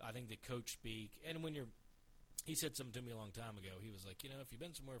 I think the coach speak, and he said something to me a long time ago. He was like, you know, if you've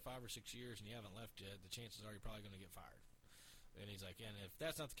been somewhere 5 or 6 years and you haven't left yet, the chances are you're probably going to get fired. And he's like, and if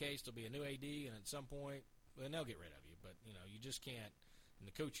that's not the case, there'll be a new AD, and at some point, well, they'll get rid of you. But, you know, you just can't,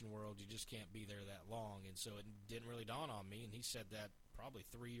 in the coaching world, you just can't be there that long. And so it didn't really dawn on me, and he said that probably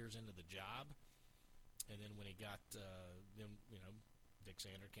 3 years into the job. And then when he got, Dick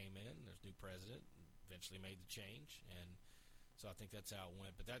Sander came in, there's new president, and eventually made the change, and so I think that's how it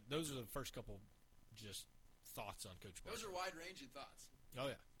went. But those are the first couple just thoughts on Coach Bartow. Those are wide-ranging thoughts. Oh,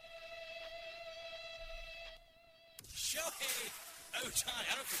 yeah. Shohei Ohtani,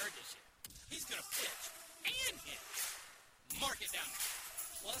 I don't know if you heard this yet. He's going to pitch and hit. Mark it down.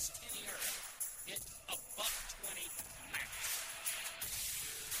 Plus 10 ERA. Hit a $120 max.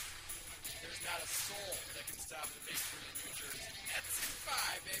 There's not a soul that can stop the big three in New Jersey. That's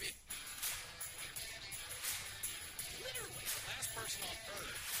 5, baby. Literally, the last person on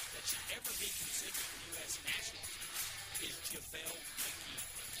earth that should ever be considered the U.S. national team is JaVale McGee.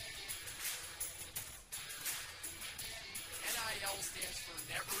 NIL stands for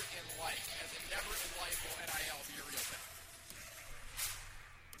never in life. As in never in life will NIL be a real thing.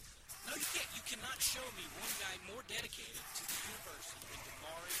 No, you can't. You cannot show me one guy more dedicated to the university than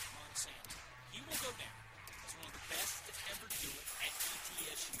Damari Monsanto. He will go down as one of the best to ever do it at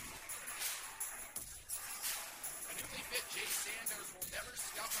ETSU. A newly fit Jay Sandos will never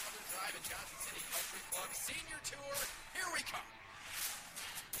scuff another drive at Johnson City Country Club Senior Tour. Here we come.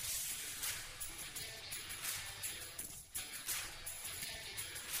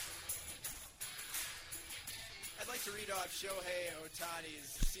 I'd like to read off Shohei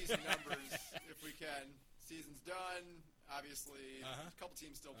Ohtani's season numbers, if we can. Season's done. Obviously, a couple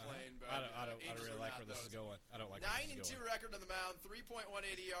teams still playing, but I don't really like where this is going. I don't like 9-2 record on the mound, 3.18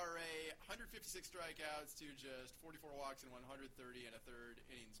 ERA, 156 strikeouts to just 44 walks and 130 and a third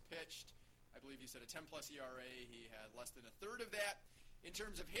innings pitched. I believe you said a 10-plus ERA. He had less than a third of that. In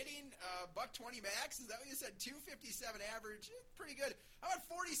terms of hitting, $120 max. Is that what you said? 257 average. Pretty good. How about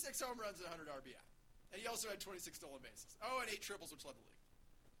 46 home runs and 100 RBI? And he also had 26 stolen bases. Oh, and 8 triples, which led the league.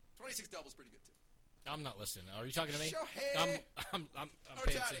 26 doubles, pretty good, too. I'm not listening. Are you talking to me? Shohei I'm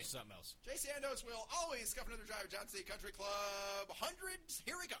paying attention to something else. Jay Sandos will always scuff another drive at Johnson City Country Club. Hundreds.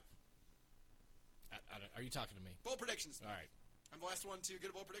 Here we go. Are you talking to me? Bold predictions. All right. I'm the last one to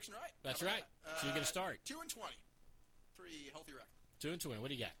get a bold prediction right. That's right. So you get a start. 2-20. Pretty healthy record. 2-20. What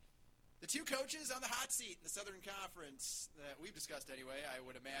do you got? The two coaches on the hot seat in the Southern Conference that we've discussed anyway, I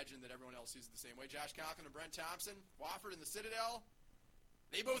would imagine that everyone else sees it the same way. Josh Conklin and Brent Thompson, Wofford and the Citadel,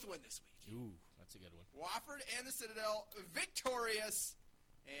 they both win this week. Ooh, that's a good one. Wofford and the Citadel victorious,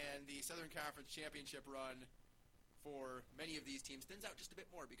 and the Southern Conference championship run for many of these teams thins out just a bit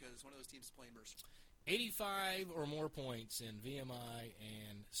more because one of those teams is playing Mercer. 85 or more points in VMI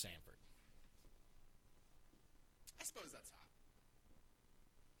and Sanford. I suppose that's hot.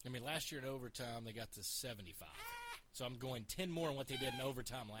 I mean, last year in overtime, they got to 75. So I'm going 10 more than what they did in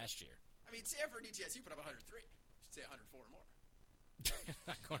overtime last year. I mean, Sanford and ETSU put up 103. You should say 104 or more.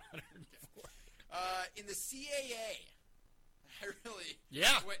 Not going 104. In the CAA, I really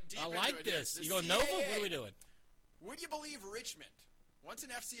went deep I into like it here. this. The You going Nova? CAA, What are we doing? Would you believe Richmond, once an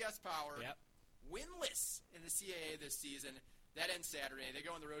FCS power, Yep. winless in the CAA this season? That ends Saturday. They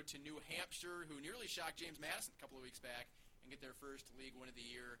go on the road to New Hampshire, who nearly shocked James Madison a couple of weeks back, and get their first league win of the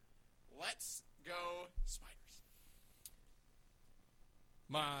year. Let's go Spiders.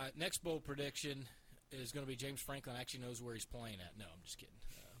 My next bold prediction is going to be James Franklin actually knows where he's playing at. No, I'm just kidding.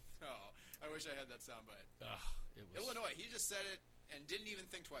 Oh, I wish I had that soundbite. It was Illinois, he just said it and didn't even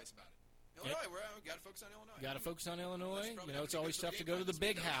think twice about it. Illinois, we got to focus on Illinois. Got to focus on Illinois. That's probably You know, it's always gonna be tough to good go to the for game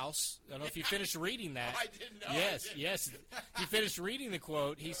big plan this house. I don't know if you finished reading that. I didn't know. Yes, I didn't. yes. If you finished reading the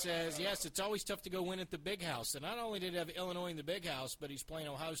quote, he says, yes, it's always tough to go win at the big house. And not only did he have Illinois in the big house, but he's playing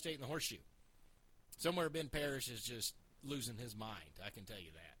Ohio State in the horseshoe. Somewhere Ben Parrish is just losing his mind, I can tell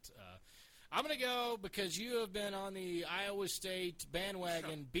you that. I'm going to go because you have been on the Iowa State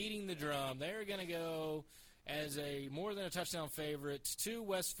bandwagon beating the drum. They're going to go as a more than a touchdown favorite to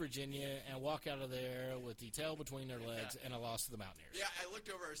West Virginia and walk out of there with the tail between their legs and a loss to the Mountaineers. Yeah, I looked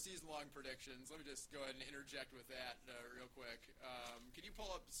over our season-long predictions. Let me just go ahead and interject with that real quick. Can you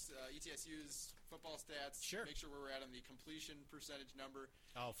pull up ETSU's football stats? Sure. Make sure where we're at on the completion percentage number.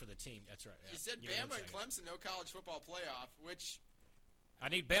 Oh, for the team. That's right. Yeah. You said Give me Bama one and second. Clemson, no college football playoff, which I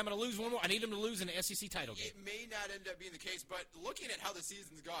need Bama to lose one more. I need them to lose an SEC title game. it may not end up being the case, but looking at how the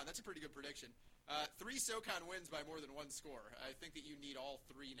season's gone, that's a pretty good prediction. 3 SoCon wins by more than one score. I think that you need all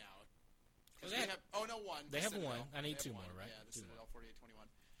 3 now. Well, One. They The have one. Citadel. I need They have 2 more, one. right? Yeah, the 2 Citadel 48-21.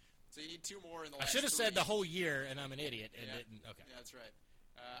 So you need 2 more in the I last should have said 3. the whole year, and I'm an idiot. And Yeah. didn't. Okay. Yeah, that's right.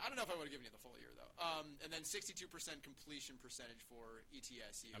 I don't know if I would have given you the full year, though. And then 62% completion percentage for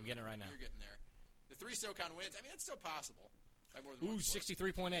ETSU. I'm getting it right now. You're getting there. The 3 SoCon wins, I mean, it's still possible. By more than Ooh, one score.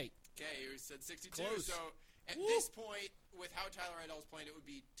 63.8. Okay, you said 62. Close. So at this point, with how Tyler Idell's playing, it would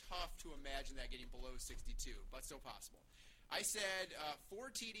be tough to imagine that getting below 62, but still possible. I said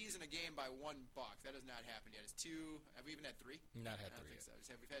 4 TDs in a game by $1. That has not happened yet. It's 2. Have we even had 3? Not had I don't 3 think yet.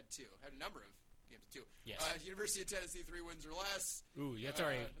 so. We've had 2. Had a number of games of 2. Yes. University of Tennessee 3 wins or less. Ooh, that's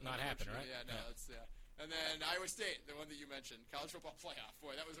already not happening, right? Yeah, no, that's And then Iowa State, the one that you mentioned, college football playoff.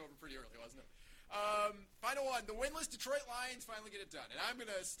 Boy, that was over pretty early, wasn't it? Final one. The winless Detroit Lions finally get it done, and I'm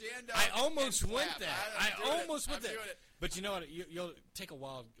gonna stand up. I almost and went clap. that. I'm doing almost it. went I'm that. doing it. But you know what? You'll take a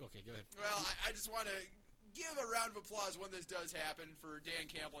while. Okay, go ahead. Well, I just want to give a round of applause when this does happen for Dan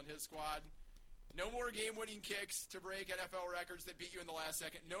Campbell and his squad. No more game-winning kicks to break NFL records that beat you in the last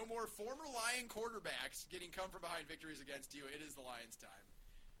second. No more former Lion quarterbacks getting come-from-behind victories against you. It is the Lions' time.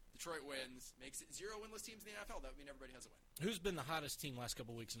 Detroit wins, makes it 0 winless teams in the NFL. That would mean everybody has a win. Who's been the hottest team last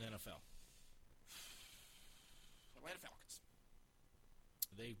couple of weeks in the NFL? Atlanta Falcons.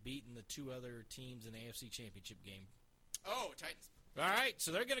 They've beaten the 2 other teams in the AFC Championship game. Oh, Titans. All right,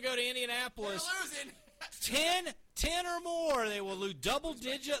 so they're going to go to We're Indianapolis. losing. 10 or more, they will lose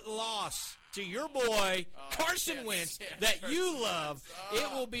double-digit loss to your boy, Carson can't Wentz, stand that Carson you love. Wentz.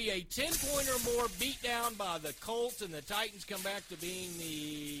 It will be a 10-point or more beat down by the Colts, and the Titans come back to being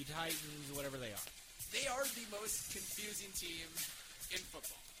the Titans, whatever they are. They are the most confusing team in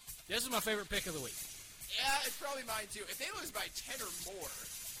football. This is my favorite pick of the week. Yeah, it's probably mine too. If they lose by 10 or more,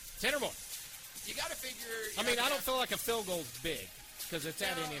 10 or more. you got to figure. I mean, I don't feel like a field goal's big because it's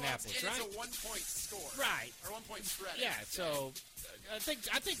at Indianapolis, and right? It's a 1-point score. Right. Or 1-point spread. Yeah, so I think,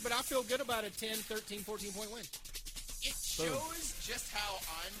 but I feel good about a 10, 13, 14-point win. It shows just how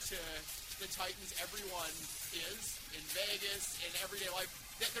onto the Titans everyone is in Vegas, in everyday life,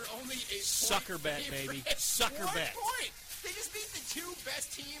 that they're only a Sucker bet, baby. Sucker bet. 1 point. They just beat the 2 best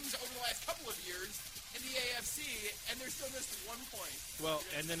teams over the last couple of years in the AFC, and they're still just 1 point. Well,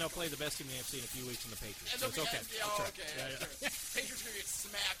 and then they'll play the best team in the AFC in a few weeks in the Patriots. And So it's okay. Yeah, That's right. okay. Yeah, Yeah, yeah. sure. Patriots going to get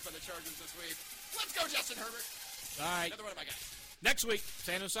smacked by the Chargers this week. Let's go, Justin Herbert. All right. Another one of my guys. Next week,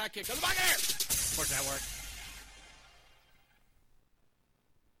 San Jose Sidekick on the Buccaneers Sports Network.